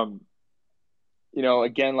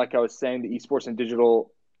 Again, like I was saying, the esports and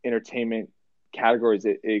digital entertainment categories,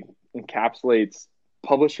 it encapsulates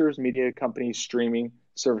publishers, media companies, streaming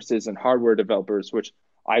services, and hardware developers, which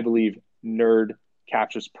I believe Nerd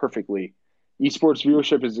captures perfectly. Esports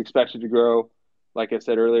viewership is expected to grow, like I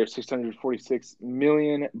said earlier, 646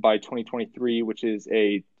 million by 2023, which is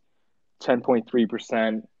a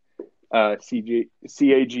 10.3%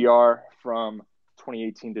 CAGR from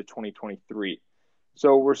 2018 to 2023.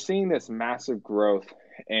 So we're seeing this massive growth,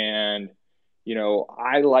 and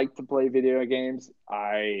I like to play video games.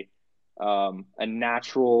 A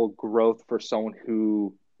natural growth for someone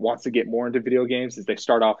who wants to get more into video games is they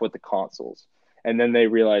start off with the consoles, and then they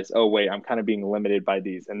realize, oh wait, I'm kind of being limited by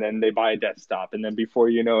these, and then they buy a desktop, and then before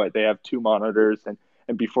you know it, they have 2 monitors, and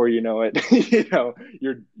before you know it,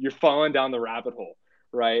 you're falling down the rabbit hole,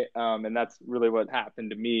 right? And that's really what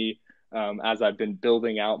happened to me, as I've been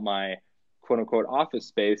building out my quote unquote office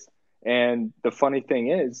space. And the funny thing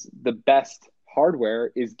is, the best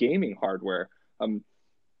hardware is gaming hardware.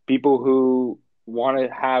 People who want to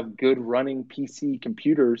have good running PC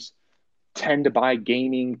computers tend to buy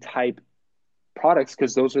gaming type products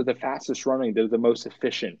because those are the fastest running. They're the most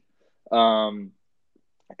efficient. And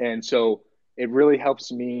so it really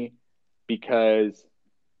helps me because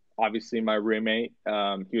obviously my roommate,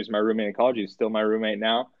 he was my roommate in college. He's still my roommate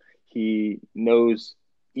now. He knows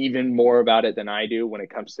even more about it than I do when it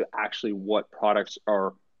comes to actually what products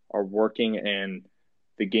are working and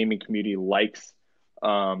the gaming community likes.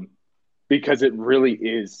 Because it really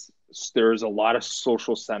is, there's a lot of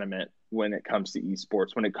social sentiment when it comes to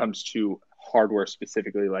esports, when it comes to hardware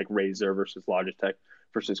specifically, like Razer versus Logitech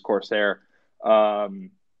versus Corsair.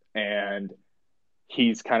 And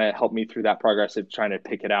he's kind of helped me through that progress of trying to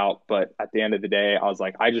pick it out. But at the end of the day, I was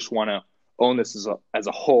like, I just want to own this as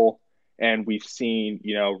a whole. And we've seen,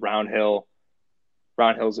 Roundhill's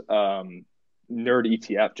Nerd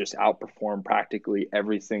ETF just outperform practically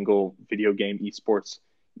every single video game esports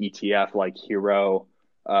ETF, like Hero,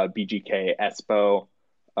 BGK, Espo.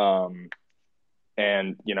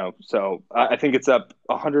 And, so I think it's up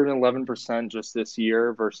 111% just this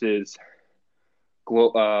year versus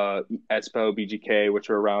ESPO, BGK, which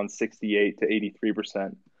are around 68 to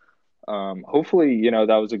 83%. Hopefully, that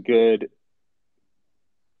was a good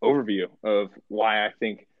overview of why I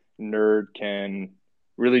think Nerd can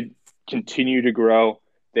really continue to grow.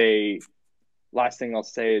 Last thing I'll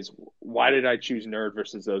say is, why did I choose Nerd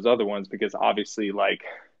versus those other ones? Because obviously,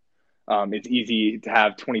 it's easy to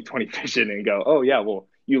have 2020 vision and go, oh yeah, well,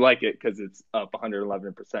 you like it because it's up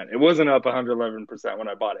 111%. It wasn't up 111% when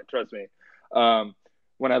I bought it, trust me.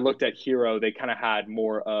 When I looked at Hero, they kind of had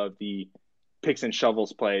more of the picks and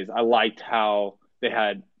shovels plays. I liked how they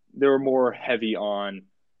were more heavy on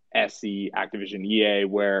SE, Activision, EA,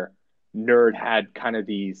 where Nerd had kind of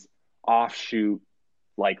these offshoot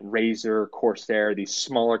like Razer, Corsair, these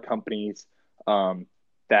smaller companies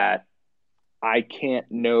that I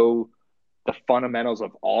can't know the fundamentals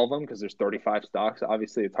of all of them because there's 35 stocks.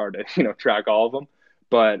 Obviously, it's hard to track all of them.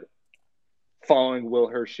 But following Will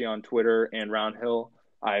Hershey on Twitter and Roundhill,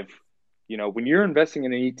 when you're investing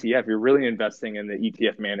in an ETF, you're really investing in the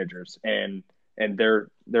ETF managers and their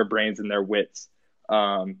brains and their wits.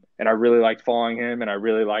 And I really liked following him, and I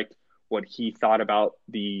really liked what he thought about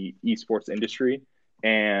the esports industry,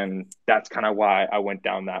 and that's kind of why I went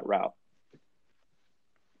down that route.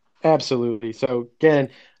 Absolutely. So again,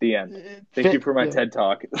 The end. Thank you for my yeah, TED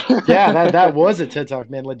talk. yeah, that was a TED Talk,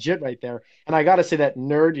 man, legit right there. And I got to say that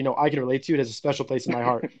Nerd, I can relate to it as a special place in my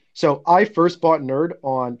heart. So I first bought Nerd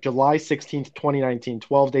on July 16th, 2019,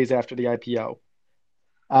 12 days after the IPO.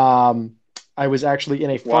 I was actually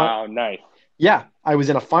in a Wow, nice. yeah, I was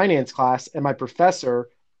in a finance class, and my professor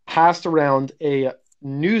passed around a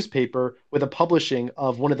newspaper with a publishing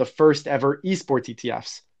of one of the first ever esports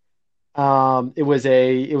ETFs. It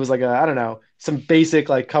was like a, I don't know, some basic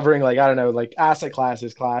like covering like, I don't know, like asset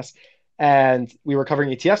classes class. And we were covering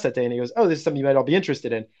ETFs that day, and he goes, "Oh, this is something you might all be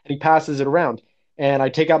interested in." And he passes it around. And I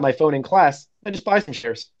take out my phone in class and just buy some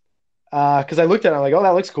shares. Because I looked at it, I'm like, "Oh, that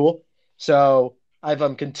looks cool." So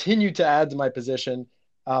I've continued to add to my position.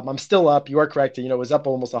 I'm still up. You are correct. It was up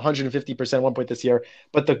almost 150% at one point this year.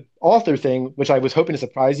 But the author thing, which I was hoping to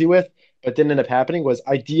surprise you with, but didn't end up happening, was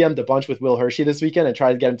I DM'd a bunch with Will Hershey this weekend and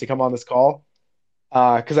tried to get him to come on this call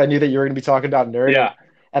because I knew that you were going to be talking about Nerd, and Yeah.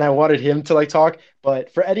 I wanted him to like talk.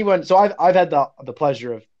 But for anyone, so I've had the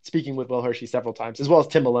pleasure of speaking with Will Hershey several times, as well as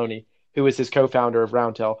Tim Maloney, who is his co-founder of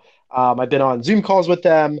Roundhill. I've been on Zoom calls with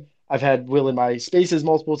them. I've had Will in my spaces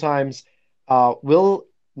multiple times. Will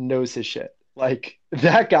knows his shit. Like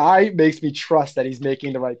that guy makes me trust that he's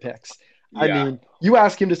making the right picks. I Yeah. mean, you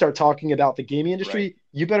ask him to start talking about the gaming Right. industry,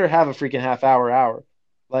 you better have a freaking half hour.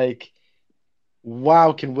 Like,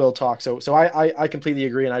 wow, can Will talk? So I completely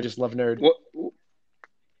agree, and I just love Nerd. What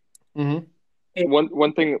Hmm.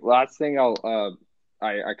 one thing, last thing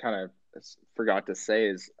I kind of forgot to say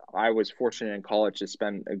is I was fortunate in college to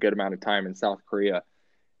spend a good amount of time in South Korea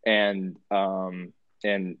and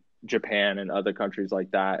Japan and other countries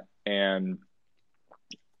like that, and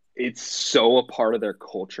it's so a part of their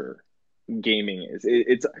culture. Gaming is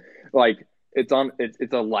it's like it's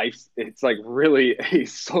a life, it's like really a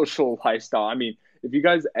social lifestyle. I mean, if you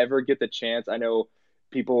guys ever get the chance, I know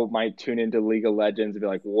people might tune into League of Legends and be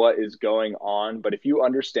like, what is going on? But if you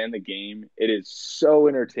understand the game, it is so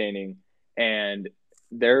entertaining. And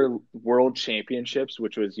their world championships,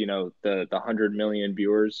 which was the 100 million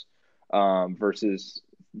viewers versus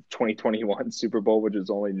 2021 Super Bowl, which is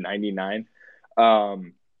only 99.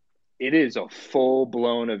 It is a full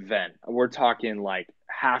blown event. We're talking like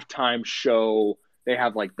halftime show. They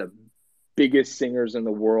have like the biggest singers in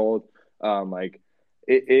the world. Like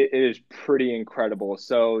it is pretty incredible.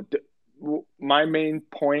 So my main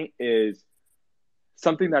point is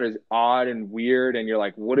something that is odd and weird, and you're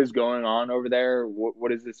like, what is going on over there?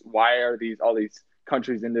 What is this? Why are all these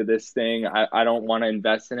countries into this thing? I don't want to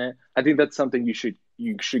invest in it. I think that's something you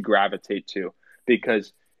should gravitate to,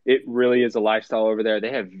 because it really is a lifestyle over there.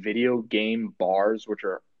 They have video game bars, which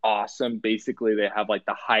are awesome. Basically, they have like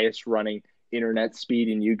the highest running internet speed,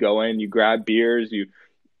 and you go in, you grab beers,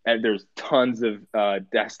 and there's tons of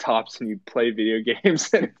desktops, and you play video games,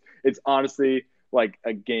 and it's honestly like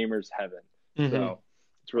a gamer's heaven. Hmm. So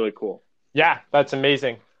it's really cool. Yeah, that's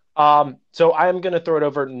amazing. So I'm going to throw it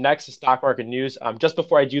over next to stock market news. Just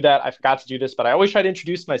before I do that, I forgot to do this, but I always try to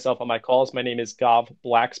introduce myself on my calls. My name is Gav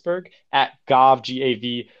Blacksberg at Gav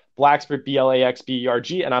Gav Blacksberg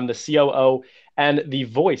Blaxberg, and I'm the COO and the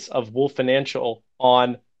voice of Wolf Financial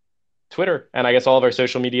on Twitter, and I guess all of our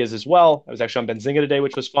social medias as well. I was actually on Benzinga today,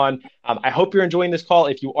 which was fun. I hope you're enjoying this call.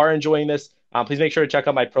 If you are enjoying this, please make sure to check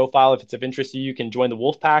out my profile. If it's of interest to you, you can join the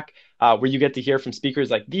Wolf Pack, where you get to hear from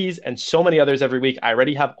speakers like these and so many others every week. I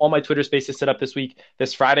already have all my Twitter spaces set up this week.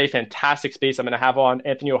 This Friday, fantastic space. I'm going to have on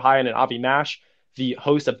Anthony O'Hyan and Avi Mash. the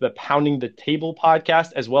host of the Pounding the Table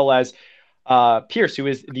podcast, as well as Pierce, who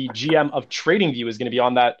is the GM of TradingView, is going to be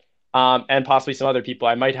on that, and possibly some other people.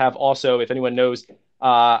 I might have also, if anyone knows,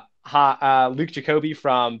 Luke Jacoby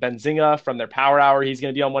from Benzinga from their Power Hour. He's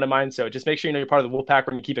going to be on one of mine. So just make sure you know you're part of the Wolfpack.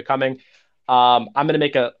 We're going to keep it coming. I'm going to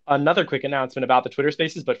make another quick announcement about the Twitter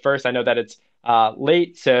Spaces, but first, I know that it's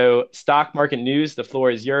late, so stock market news. The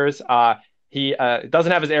floor is yours. He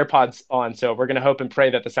doesn't have his AirPods on, so we're going to hope and pray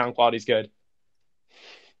that the sound quality is good.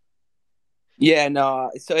 Yeah,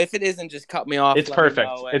 no. So if it isn't, just cut me off. It's Let me perfect.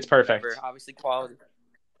 know. It's And perfect. whatever. Obviously, quality.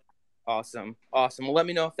 Awesome. Well, let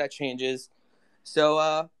me know if that changes.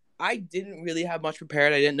 So I didn't really have much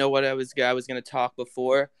prepared. I didn't know what I was going to talk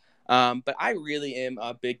before. But I really am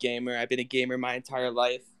a big gamer. I've been a gamer my entire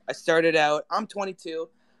life. I'm 22.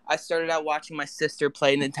 I started out watching my sister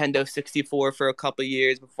play Nintendo 64 for a couple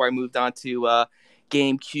years before I moved on to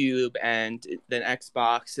GameCube and then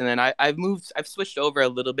Xbox. And then I've switched over a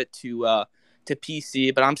little bit to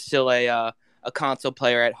PC, but I'm still a console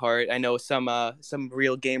player at heart. I know some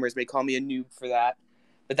real gamers may call me a noob for that,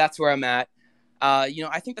 but that's where I'm at.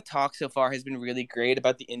 I think the talk so far has been really great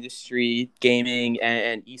about the industry, gaming,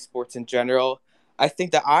 and esports in general. I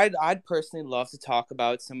think that I'd personally love to talk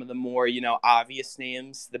about some of the more obvious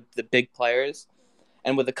names, the big players,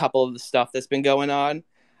 and with a couple of the stuff that's been going on.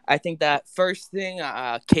 I think that first thing,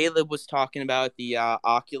 Caleb was talking about the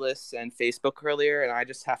Oculus and Facebook earlier, and I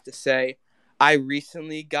just have to say, I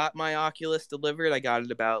recently got my Oculus delivered. I got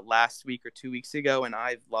it about last week or 2 weeks ago, and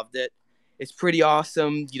I've loved it. It's pretty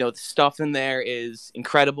awesome. The stuff in there is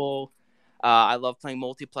incredible. I love playing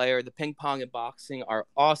multiplayer. The ping pong and boxing are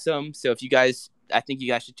awesome. So I think you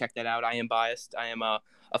guys should check that out. I am biased. I am a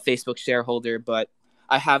Facebook shareholder, but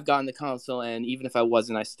I have gotten the console, and even if I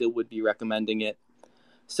wasn't, I still would be recommending it.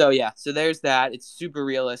 So yeah, so there's that. It's super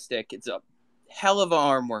realistic. It's a hell of an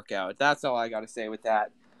arm workout. That's all I got to say with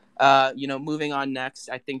that. Moving on next,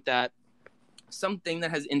 I think that something that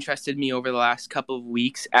has interested me over the last couple of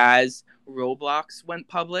weeks as Roblox went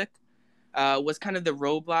public was kind of the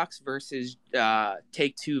Roblox versus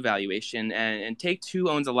Take-Two valuation. And Take-Two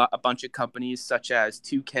owns a bunch of companies such as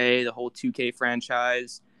 2K, the whole 2K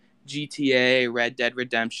franchise, GTA, Red Dead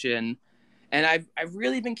Redemption. And I've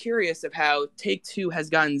really been curious of how Take-Two has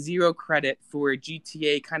gotten zero credit for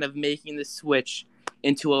GTA kind of making the switch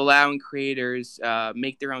into allowing creators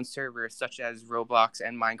make their own servers, such as Roblox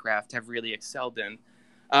and Minecraft have really excelled in.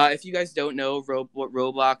 If you guys don't know what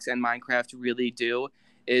Roblox and Minecraft really do,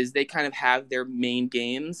 is they kind of have their main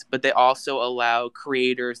games, but they also allow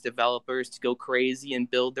creators, developers to go crazy and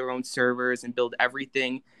build their own servers and build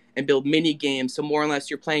everything and build mini games. So more or less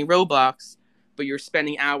you're playing Roblox, but you're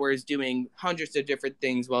spending hours doing hundreds of different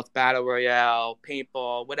things, well, it's Battle Royale,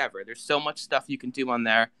 paintball, whatever. There's so much stuff you can do on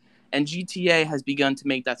there. And GTA has begun to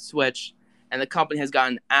make that switch, and the company has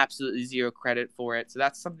gotten absolutely zero credit for it. So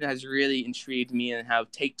that's something that has really intrigued me, and how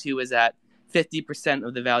Take-Two is at 50%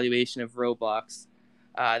 of the valuation of Roblox.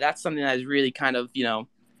 That's something that has really kind of,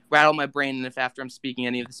 rattled my brain. And if after I'm speaking,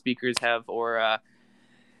 any of the speakers have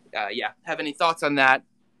have any thoughts on that,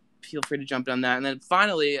 feel free to jump in on that. And then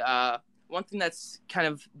finally, one thing that's kind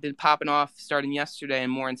of been popping off starting yesterday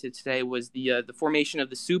and more into today was the formation of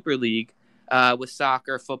the Super League with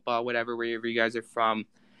soccer, football, whatever, wherever you guys are from.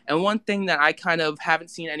 And one thing that I kind of haven't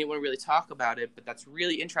seen anyone really talk about it, but that's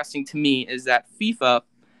really interesting to me, is that FIFA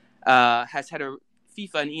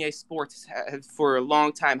FIFA and EA Sports have for a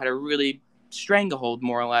long time had a really stranglehold,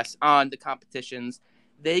 more or less, on the competitions.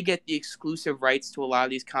 They get the exclusive rights to a lot of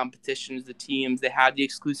these competitions, the teams. They had the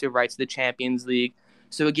exclusive rights to the Champions League.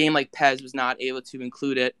 So a game like PES was not able to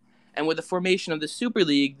include it. And with the formation of the Super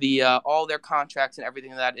League, all their contracts and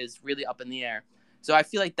everything like that is really up in the air. So I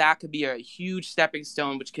feel like that could be a huge stepping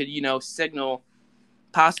stone, which could, signal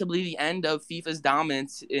possibly the end of FIFA's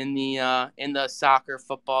dominance in the soccer,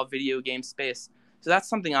 football, video game space. So that's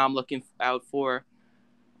something I'm looking out for.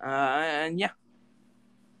 And yeah.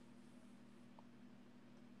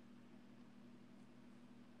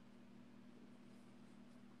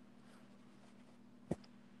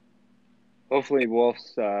 Hopefully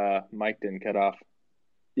Wolf's mic didn't cut off.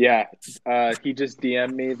 Yeah, he just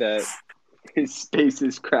DM'd me that his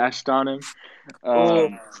spaces crashed on him.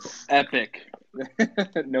 Epic.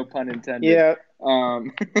 No pun intended. Yeah.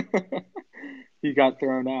 He got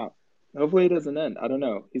thrown out. Hopefully it doesn't end. I don't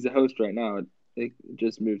know. He's a host right now. It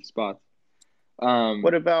just moved spots.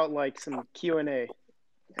 What about like some Q&A?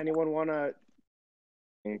 Anyone want to?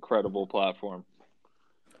 Incredible platform.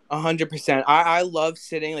 100%. I love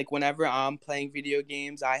sitting, like, whenever I'm playing video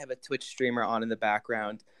games, I have a Twitch streamer on in the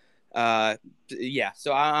background.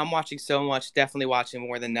 So I'm watching so much, definitely watching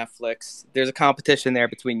more than Netflix. There's a competition there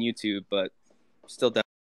between YouTube, but still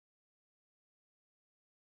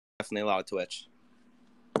definitely allow Twitch.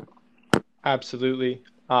 Absolutely.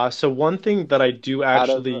 So one thing that I do Out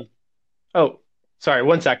of actually, oh, sorry,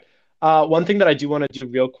 one sec. One thing that I do want to do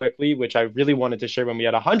real quickly, which I really wanted to share when we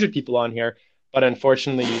had 100 people on here, but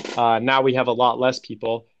unfortunately, now we have a lot less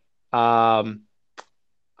people. Um,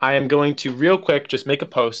 I am going to real quick just make a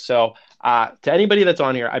post. So, to anybody that's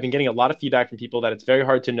on here, I've been getting a lot of feedback from people that it's very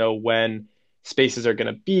hard to know when spaces are going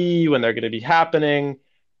to be, when they're going to be happening.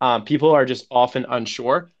 People are just often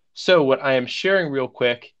unsure. So, what I am sharing real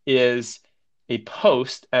quick is a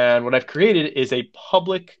post, and what I've created is a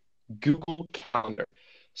public Google Calendar.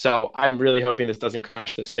 So, I'm really hoping this doesn't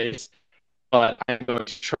crash the space, but I'm going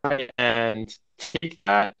to try and take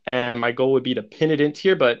that. And my goal would be to pin it into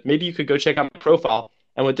here, but maybe you could go check out my profile.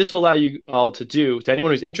 And what this will allow you all to do, to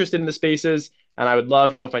anyone who's interested in the spaces, and I would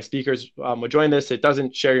love if my speakers would join this. It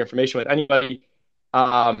doesn't share your information with anybody.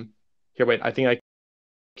 Um, Here, wait, I think I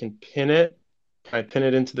can pin it. Can I pin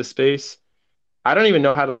it into the space? I don't even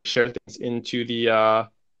know how to share things into the, oh,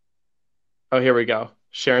 here we go.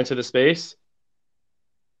 Share into the space.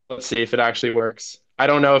 Let's see if it actually works. I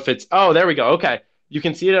don't know if it's, oh, there we go. Okay. You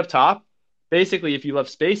can see it up top. Basically, if you love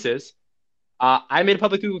spaces, I made a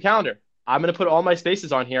public Google Calendar. I'm going to put all my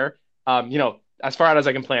spaces on here, as far out as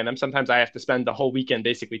I can plan them. Sometimes I have to spend the whole weekend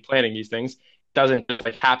basically planning these things. It doesn't just,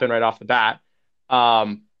 like happen right off the bat.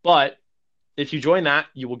 But if you join that,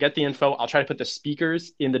 you will get the info. I'll try to put the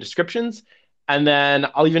speakers in the descriptions, and then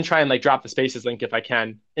I'll even try and like drop the spaces link if I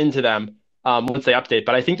can into them once they update.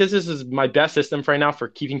 But I think this is my best system for right now for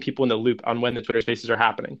keeping people in the loop on when the Twitter spaces are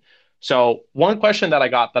happening. So one question that I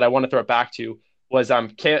got that I want to throw it back to was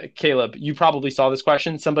Caleb, you probably saw this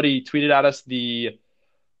question. Somebody tweeted at us the,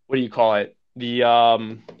 what do you call it? The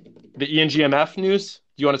ENGMF news.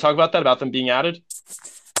 Do you want to talk about that, about them being added?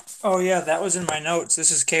 Oh yeah, that was in my notes.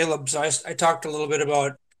 This is Caleb. So I talked a little bit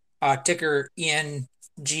about ticker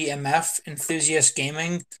ENGMF, Enthusiast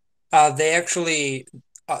Gaming. They actually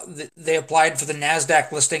they applied for the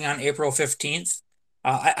Nasdaq listing on April 15th.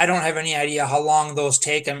 I don't have any idea how long those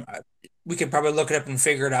take. We could probably look it up and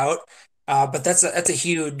figure it out. But that's a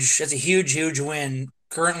huge win.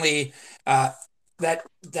 Currently,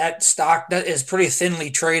 that stock that is pretty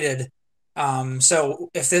thinly traded. So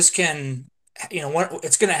if this can, what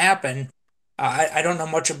it's going to happen. I don't know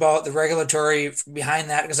much about the regulatory behind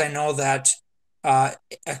that because I know that uh,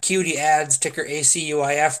 Acuity Ads, ticker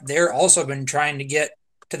ACUIF, they're also been trying to get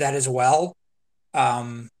to that as well.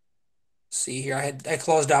 Um, See here, I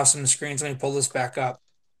closed off some screens. Let me pull this back up.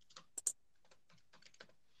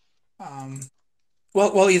 Um,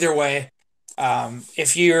 well, either way,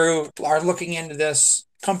 if you are looking into this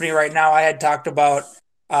company right now, I had talked about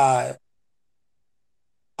uh,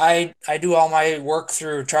 I do all my work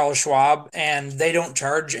through Charles Schwab, and they don't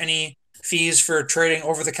charge any fees for trading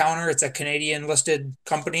over the counter. It's a Canadian listed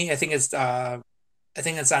company. I think it's on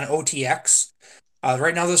OTX.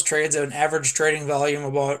 Right now, this trades at an average trading volume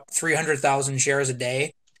of about 300,000 shares a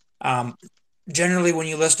day. Um, Generally, when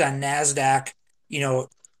you list on NASDAQ, you know,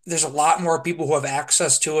 there's a lot more people who have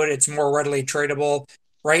access to it. It's more readily tradable.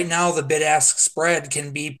 Right now, the bid ask spread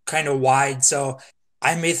can be kind of wide. So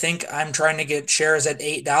I may think I'm trying to get shares at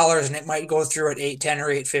 $8 and it might go through at 8.10 or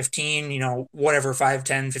 8.15, whatever, 5,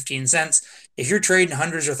 10, 15 cents. If you're trading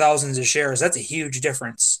hundreds or thousands of shares, that's a huge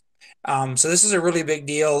difference. So this is a really big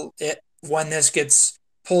deal. When this gets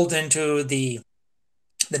pulled into the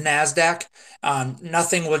Nasdaq,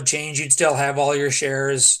 nothing would change. You'd still have all your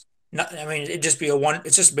shares. I mean, it'd just be a one.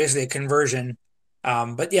 It's just basically a conversion.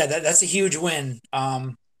 But yeah, that's a huge win.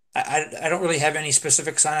 I don't really have any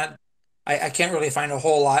specifics on it. I can't really find a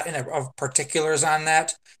whole lot of particulars on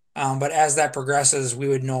that. But as that progresses, we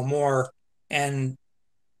would know more, and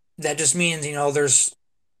that just means there's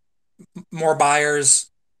more buyers.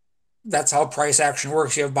 That's how price action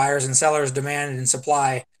works. You have buyers and sellers, demand and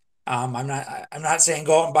supply. I'm not saying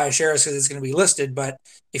go out and buy shares because it's going to be listed, but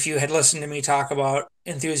if you had listened to me talk about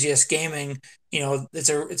enthusiast gaming,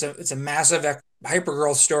 it's a massive hyper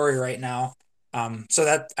growth story right now. So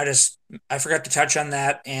that I forgot to touch on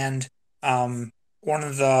that, and one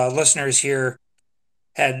of the listeners here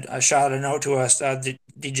had shot a note to us,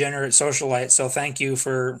 degenerate socialite. So thank you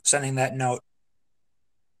for sending that note.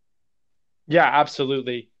 Yeah,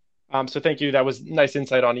 absolutely. So thank you. That was nice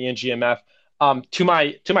insight on ENGMF. To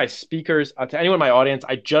my speakers, to anyone in my audience,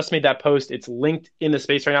 I just made that post. It's linked in the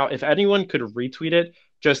space right now. If anyone could retweet it,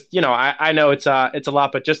 just I know it's a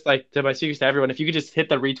lot, but just like to my speakers, to everyone, if you could just hit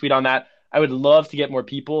the retweet on that, I would love to get more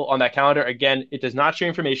people on that calendar. Again, it does not share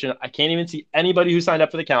information. I can't even see anybody who signed up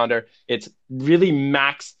for the calendar. It's really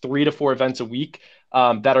max 3 to 4 events a week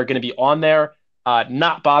that are going to be on there.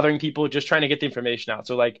 not bothering people, just trying to get the information out.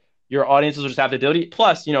 So like your audiences will just have the ability.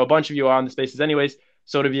 Plus, a bunch of you are on the spaces anyways,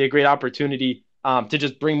 so it'll be a great opportunity to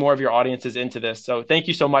just bring more of your audiences into this. So thank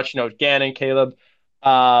you so much, Gannon, Caleb,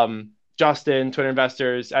 Justin, Twitter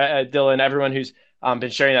investors, Dylan, everyone who's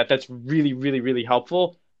been sharing that. That's really, really, really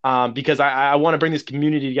helpful. Because I want to bring this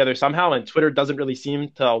community together somehow, and Twitter doesn't really seem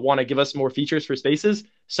to want to give us more features for spaces.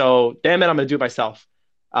 So damn it, I'm gonna do it myself.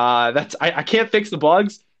 I can't fix the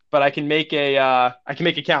bugs, but I can make a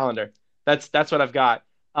calendar. That's what I've got.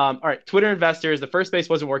 All right, Twitter investors, the first space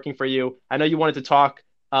wasn't working for you. I know you wanted to talk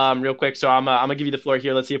real quick, so I'm gonna give you the floor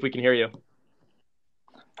here. Let's see if we can hear you.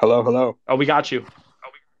 Hello, hello. Oh, we got you.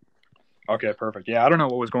 Okay, perfect. Yeah, I don't know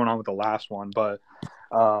what was going on with the last one, but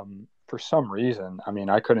for some reason, I mean,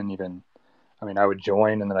 I would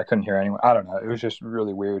join and then I couldn't hear anyone. I don't know. It was just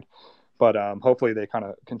really weird. But hopefully they kind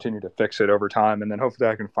of continue to fix it over time, and then hopefully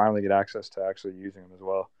I can finally get access to actually using them as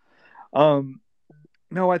well. Um,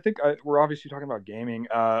 no, we're obviously talking about gaming.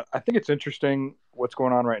 I think it's interesting what's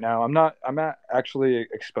going on right now. I'm not actually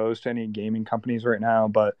exposed to any gaming companies right now,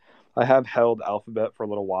 but I have held Alphabet for a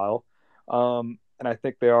little while, and I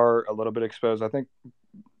think they are a little bit exposed. I think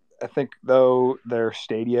though their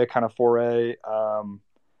Stadia kind of foray,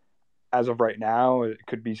 as of right now, it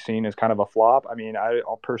could be seen as kind of a flop. I mean, I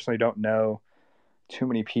personally don't know too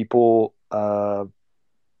many people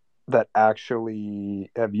that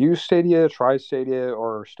actually have used Stadia, tried Stadia,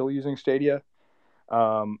 or are still using Stadia.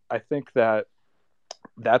 I think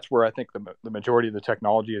that's where I think the majority of the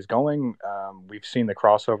technology is going. We've seen the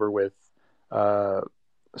crossover with uh,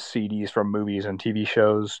 CDs from movies and TV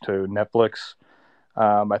shows to Netflix.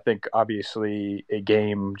 I think obviously a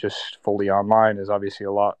game just fully online is obviously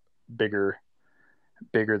a lot bigger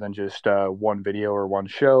bigger than just one video or one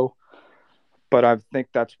show. But I think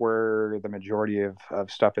that's where the majority of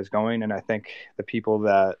stuff is going, and I think the people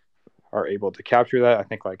that are able to capture that, I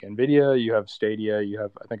think like Nvidia, you have Stadia, you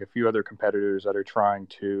have I think a few other competitors that are trying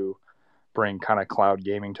to bring kind of cloud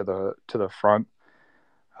gaming to the front.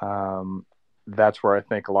 Um, that's where I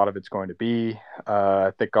think a lot of it's going to be.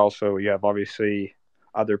 I think also you have obviously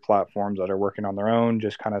other platforms that are working on their own,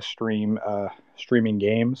 just kind of streaming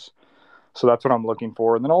games. So that's what I'm looking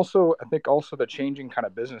for. And then also, I think also the changing kind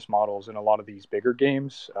of business models in a lot of these bigger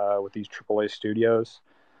games with these AAA studios.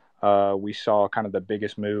 We saw kind of the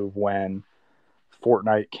biggest move when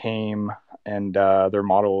Fortnite came and their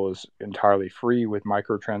model is entirely free with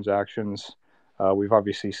microtransactions. We've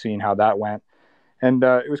obviously seen how that went. And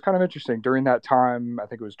it was kind of interesting. During that time, I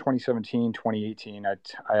think it was 2017, 2018, I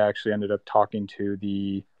actually ended up talking to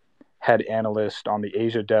the head analyst on the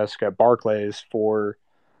Asia desk at Barclays for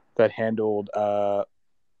that handled a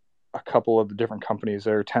couple of the different companies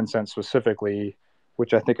there, Tencent specifically,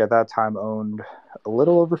 which I think at that time owned a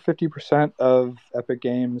little over 50% of Epic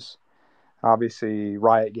Games, obviously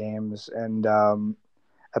Riot Games. And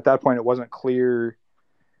at that point, it wasn't clear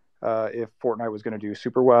if Fortnite was going to do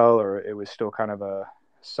super well or it was still kind of a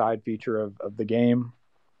side feature of the game.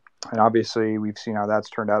 And obviously, we've seen how that's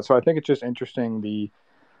turned out. So I think it's just interesting. We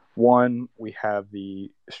have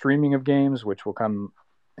the streaming of games, which will come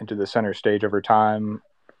into the center stage over time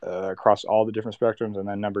across all the different spectrums. And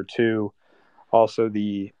then number two, also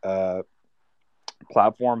the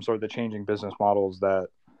platforms or the changing business models that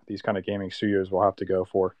these kind of gaming studios will have to go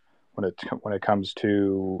for when it comes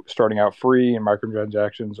to starting out free and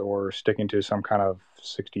microtransactions or sticking to some kind of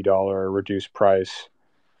 $60 reduced price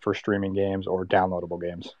for streaming games or downloadable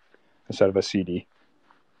games instead of a CD.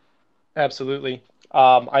 Absolutely.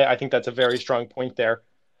 I think that's a very strong point there.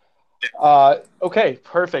 Okay,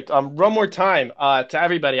 perfect. One more time to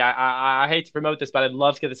everybody. I hate to promote this, but I'd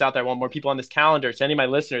love to get this out there. I want more people on this calendar. To any of my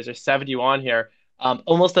listeners, there's 70 on here.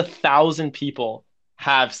 Almost 1,000 people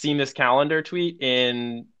have seen this calendar tweet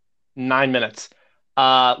in 9 minutes.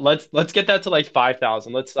 Let's get that to like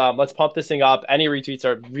 5,000. Let's pump this thing up. Any retweets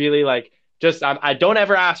are really like just I don't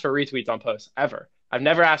ever ask for retweets on posts ever. I've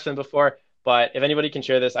never asked them before. But if anybody can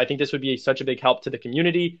share this, I think this would be such a big help to the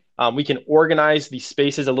community. We can organize these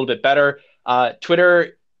spaces a little bit better.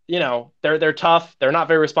 Twitter, they're tough. They're not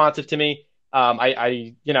very responsive to me.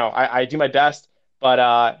 I do my best,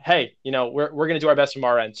 but hey, we're gonna do our best from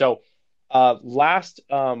our end. So, last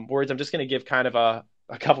words, I'm just gonna give kind of a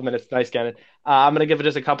couple minutes. Nice, Gannon. I'm gonna give it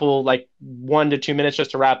just a couple, like 1 to 2 minutes, just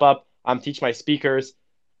to wrap up. Teach my speakers.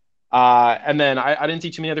 And then I didn't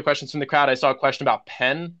see too many other questions from the crowd. I saw a question about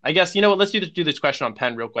Penn. I guess, you know what, let's do this question on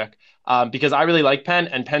Penn real quick. Because I really like Penn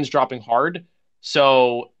and Penn's dropping hard.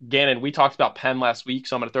 So Gannon, we talked about Penn last week,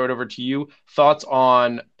 so I'm going to throw it over to you. Thoughts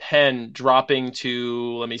on Penn dropping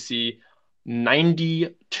to, let me see,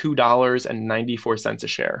 $92.94 a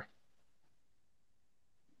share.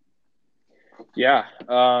 Yeah.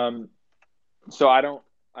 So I don't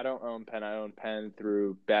own Penn. I own Penn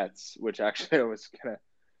through Bets, which actually I was gonna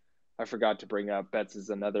I forgot to bring up. Bets is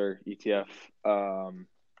another ETF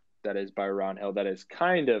that is by Roundhill. That is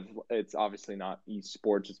kind of, it's obviously not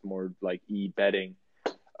esports. It's more like e-betting.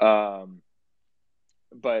 Um,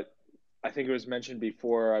 but I think it was mentioned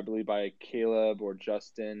before, I believe by Caleb or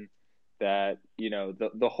Justin, that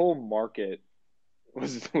the whole market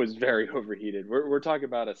was very overheated. We're talking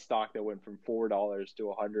about a stock that went from $4 to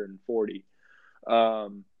 140.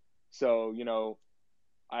 So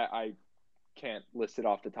I can't list it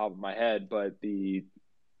off the top of my head, but it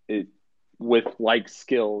with like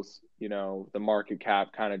skills, the market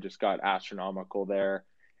cap kind of just got astronomical there,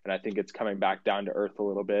 and I think it's coming back down to earth a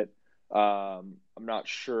little bit. I'm not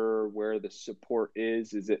sure where the support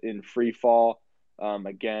is. Is it in free fall?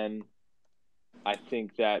 Again, I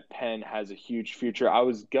think that Penn has a huge future. I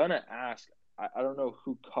was gonna ask. I don't know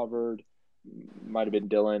who covered. Might have been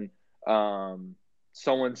Dylan.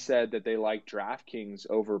 Someone said that they like DraftKings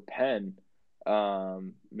over Penn.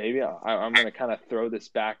 Maybe I'm going to kind of throw this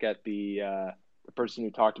back at the person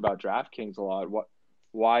who talked about DraftKings a lot.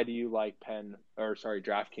 Why do you like Penn, or sorry,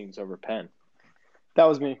 DraftKings over Penn? That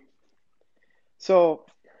was me. So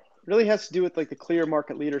really has to do with like the clear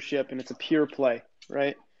market leadership, and it's a pure play,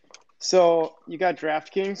 right? So you got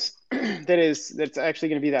DraftKings that's actually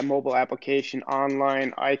going to be that mobile application,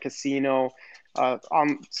 online, iCasino,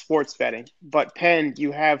 on sports betting. But Penn,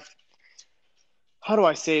 you have, how do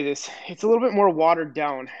I say this? It's a little bit more watered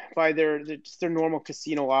down by just their normal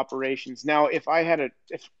casino operations. Now, if I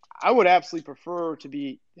would absolutely prefer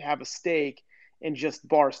to have a stake in just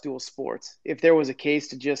Barstool Sports, if there was a case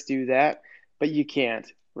to just do that, but you can't,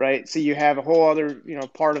 right? So you have a whole other,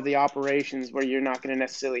 part of the operations where you're not going to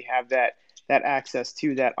necessarily have that access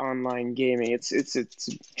to that online gaming. It's a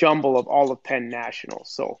jumble of all of Penn National.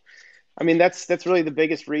 So I mean, that's really the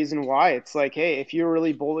biggest reason why. It's like, hey, if you're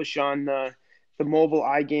really bullish on the mobile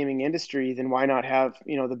iGaming industry, then why not have,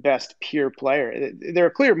 the best pure player? They're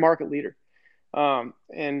a clear market leader,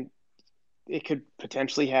 and it could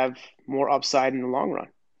potentially have more upside in the long run.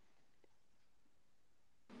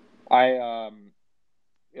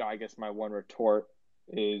 I guess my one retort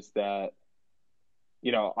is that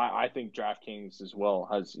I think DraftKings as well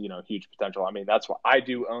has huge potential. I mean, that's why I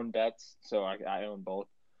do own Bets, so I own both.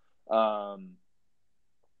 Um,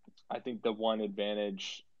 I think one of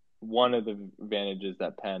the advantages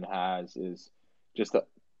that Penn has is just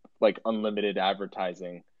like unlimited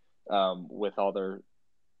advertising, with all their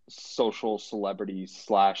social celebrities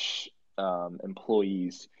slash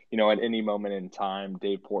employees. At any moment in time,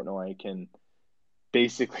 Dave Portnoy can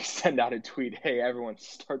basically send out a tweet, "Hey, everyone,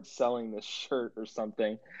 start selling this shirt or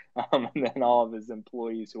something," and then all of his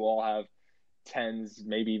employees, who all have tens,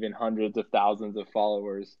 maybe even hundreds of thousands of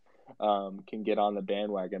followers, can get on the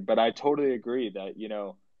bandwagon. But I totally agree that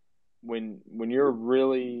when you're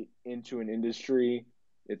really into an industry,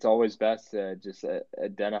 it's always best to just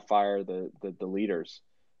identify the leaders.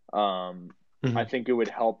 I Mm-hmm. think it would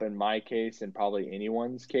help in my case, and probably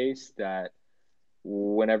anyone's case, that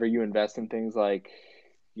whenever you invest in things like,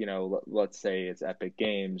 let's say it's Epic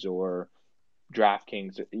Games or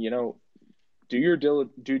DraftKings, do your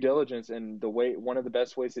due diligence. And one of the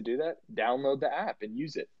best ways to do that, download the app and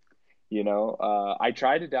use it. I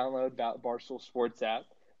tried to download Barstool Sports app,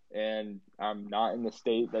 and I'm not in the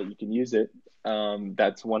state that you can use it.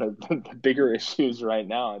 That's one of the bigger issues right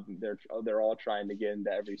now. They're all trying to get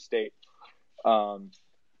into every state.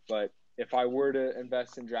 But if I were to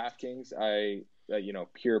invest in DraftKings,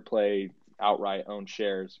 pure play, outright own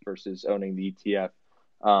shares versus owning the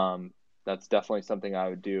ETF. That's definitely something I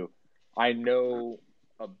would do. I know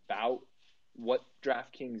about what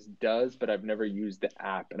DraftKings does, but I've never used the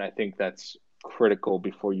app, and I think that's critical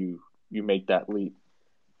before you make that leap.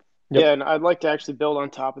 Yeah, Yep. and I'd like to actually build on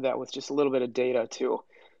top of that with just a little bit of data too.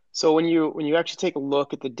 So when you actually take a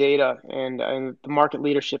look at the data and the market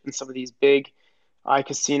leadership in some of these big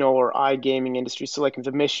iCasino or iGaming industries, so like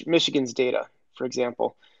the Michigan's data, for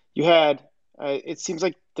example, you had it seems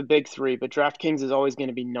like the big three, but DraftKings is always going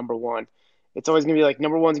to be number one. It's always going to be like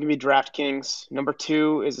number one's going to be DraftKings. Number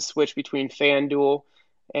two is a switch between FanDuel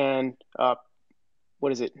and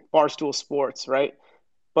what is it, Barstool Sports, right?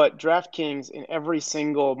 But DraftKings in every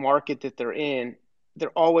single market that they're in, they're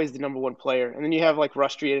always the number one player. And then you have like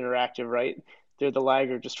Rush Street Interactive, right? They're the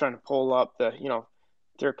laggard, just trying to pull up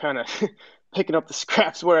they're kind of picking up the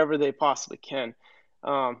scraps wherever they possibly can.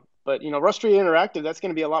 But Rush Street Interactive, that's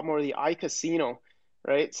going to be a lot more of the iCasino,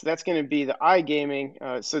 right? So that's going to be the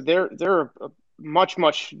iGaming. So they're they're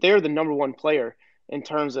the number one player in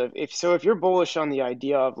terms of if you're bullish on the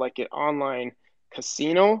idea of like an online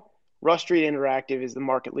casino Rush Street Interactive is the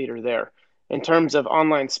market leader there. In terms of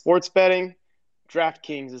online sports betting,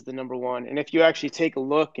 DraftKings is the number one. And if you actually take a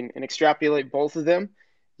look and extrapolate both of them,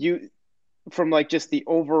 you from like just the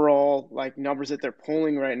overall like numbers that they're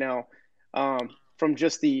pulling right now, from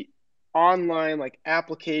just the online like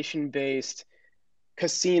application based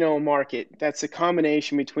casino market. That's a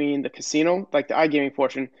combination between the casino, like the iGaming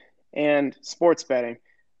portion, and sports betting.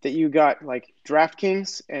 That you got like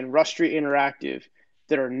DraftKings and Rush Street Interactive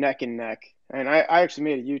that are neck and neck. And I actually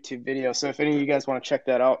made a YouTube video, so if any of you guys want to check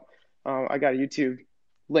that out, I got a YouTube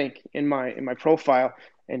link in my profile,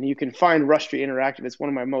 and you can find Rush Street Interactive. It's one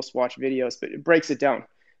of my most watched videos, but it breaks it down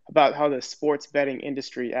about how the sports betting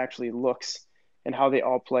industry actually looks and how they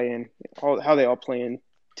all play in how they all play in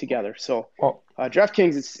together. So Well,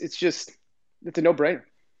 DraftKings, it's a no brainer.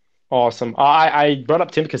 awesome. I brought up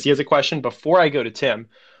Tim because he has a question. Before I go to Tim,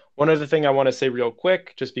 one other thing I want to say real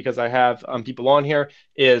quick, just because I have people on here,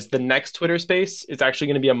 is the next Twitter space is actually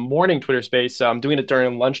going to be a morning Twitter space. So I'm doing it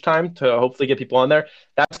during lunchtime to hopefully get people on there.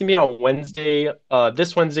 That's going to be on Wednesday,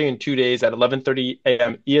 this Wednesday in 2 days at 11:30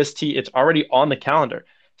 a.m. EST. It's already on the calendar.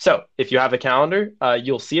 So if you have a calendar,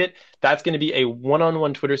 you'll see it. That's going to be a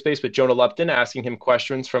one-on-one Twitter space with Jonah Lupton asking him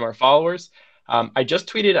questions from our followers. I just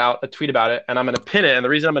tweeted out a tweet about it, and I'm going to pin it. And the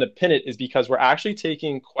reason I'm going to pin it is because we're actually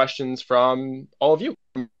taking questions from all of you.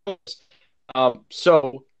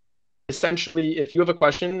 So essentially, if you have a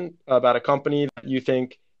question about a company that you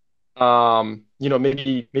think,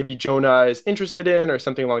 maybe Jonah is interested in or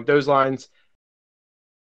something along those lines,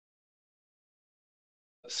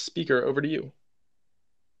 speaker, over to you.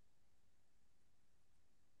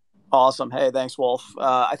 Awesome. Hey, thanks, Wolf.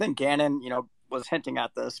 I think Gannon, was hinting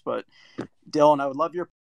at this, but Dylan, I would love your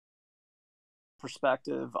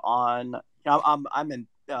perspective on. I'm in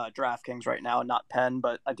DraftKings right now, not Penn,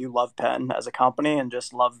 but I do love Penn as a company and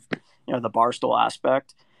just love the Barstool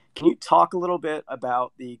aspect. Can you talk a little bit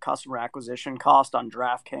about the customer acquisition cost on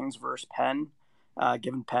DraftKings versus Penn,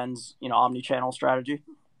 given Penn's omni-channel strategy?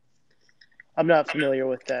 I'm not familiar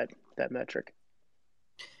with that metric.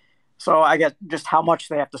 So I guess just how much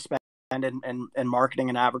they have to spend in marketing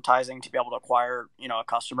and advertising to be able to acquire a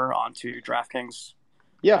customer onto DraftKings.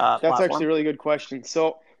 Yeah, that's platform? actually a really good question.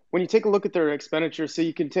 So when you take a look at their expenditure, so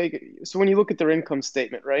when you look at their income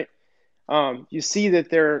statement, right, you see that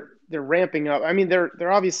they're ramping up. I mean,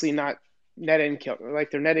 they're obviously not net income,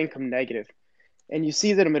 like they're net income negative, and you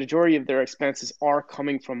see that a majority of their expenses are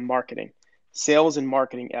coming from marketing, sales and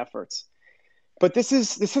marketing efforts. But this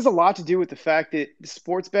has a lot to do with the fact that the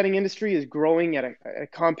sports betting industry is growing at a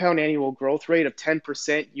compound annual growth rate of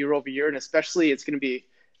 10% year over year, and especially it's going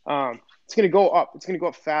to go up. It's going to go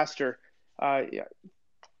up faster,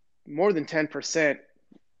 more than 10%,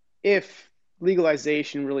 if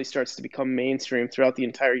legalization really starts to become mainstream throughout the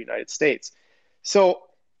entire United States. So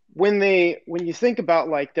when you think about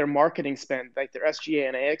like their marketing spend, like their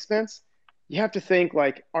SG&A expense, you have to think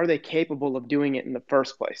like, are they capable of doing it in the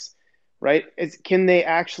first place? Right? Can they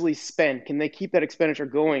actually spend? Can they keep that expenditure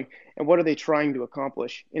going? And what are they trying to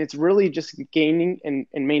accomplish? And it's really just gaining and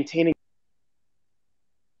maintaining.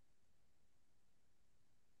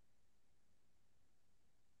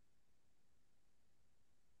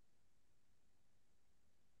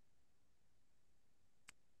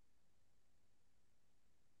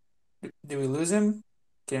 Did we lose him?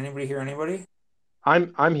 Can anybody hear anybody?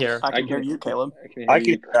 I'm here. I can hear you, Caleb. I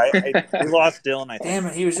we lost Dylan. I think. Damn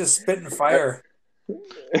it, he was just spitting fire.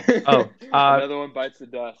 Oh, another one bites the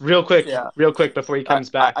dust. real quick Yeah. before he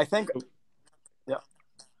comes back. I think. Yeah.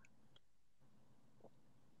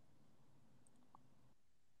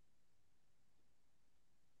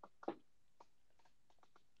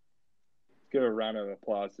 Give a round of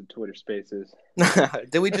applause to Twitter Spaces.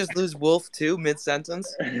 Did we just lose Wolf too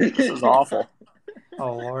mid-sentence? This is awful.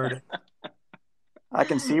 Oh Lord. I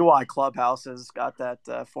can see why Clubhouse has got that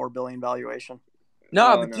 $4 billion valuation.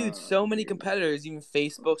 No, Oh, but no. dude, so many competitors. Even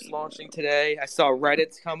Facebook's launching today. I saw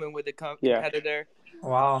Reddit's coming with a competitor.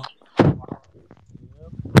 Wow. I'm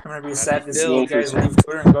gonna be sad to see you Wolf guys leave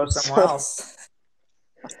Twitter and go somewhere else.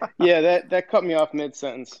 Yeah, that cut me off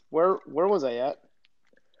mid-sentence. Where was I at?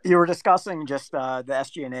 You were discussing just the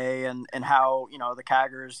SG&A and how the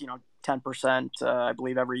CAGR's 10% I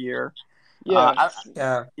believe every year. Yeah.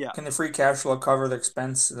 Yeah. Can the free cash flow cover the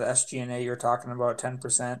expense, the SG&A you're talking about,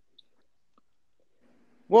 10%?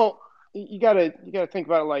 Well, you gotta think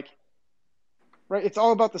about it like, right? It's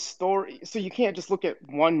all about the story. So you can't just look at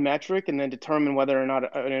one metric and then determine whether or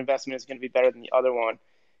not an investment is going to be better than the other one.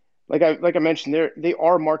 Like I mentioned, they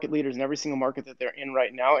are market leaders in every single market that they're in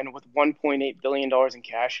right now, and with $1.8 billion in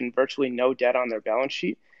cash and virtually no debt on their balance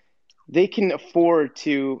sheet, they can afford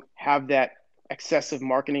to have that excessive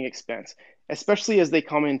marketing expense, especially as they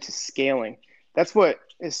come into scaling. That's what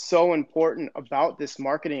is so important about this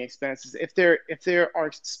marketing expense is if they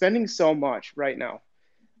are spending so much right now,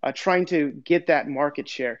 trying to get that market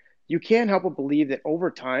share, you can't help but believe that over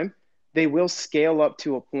time they will scale up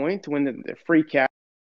to a point when the free cash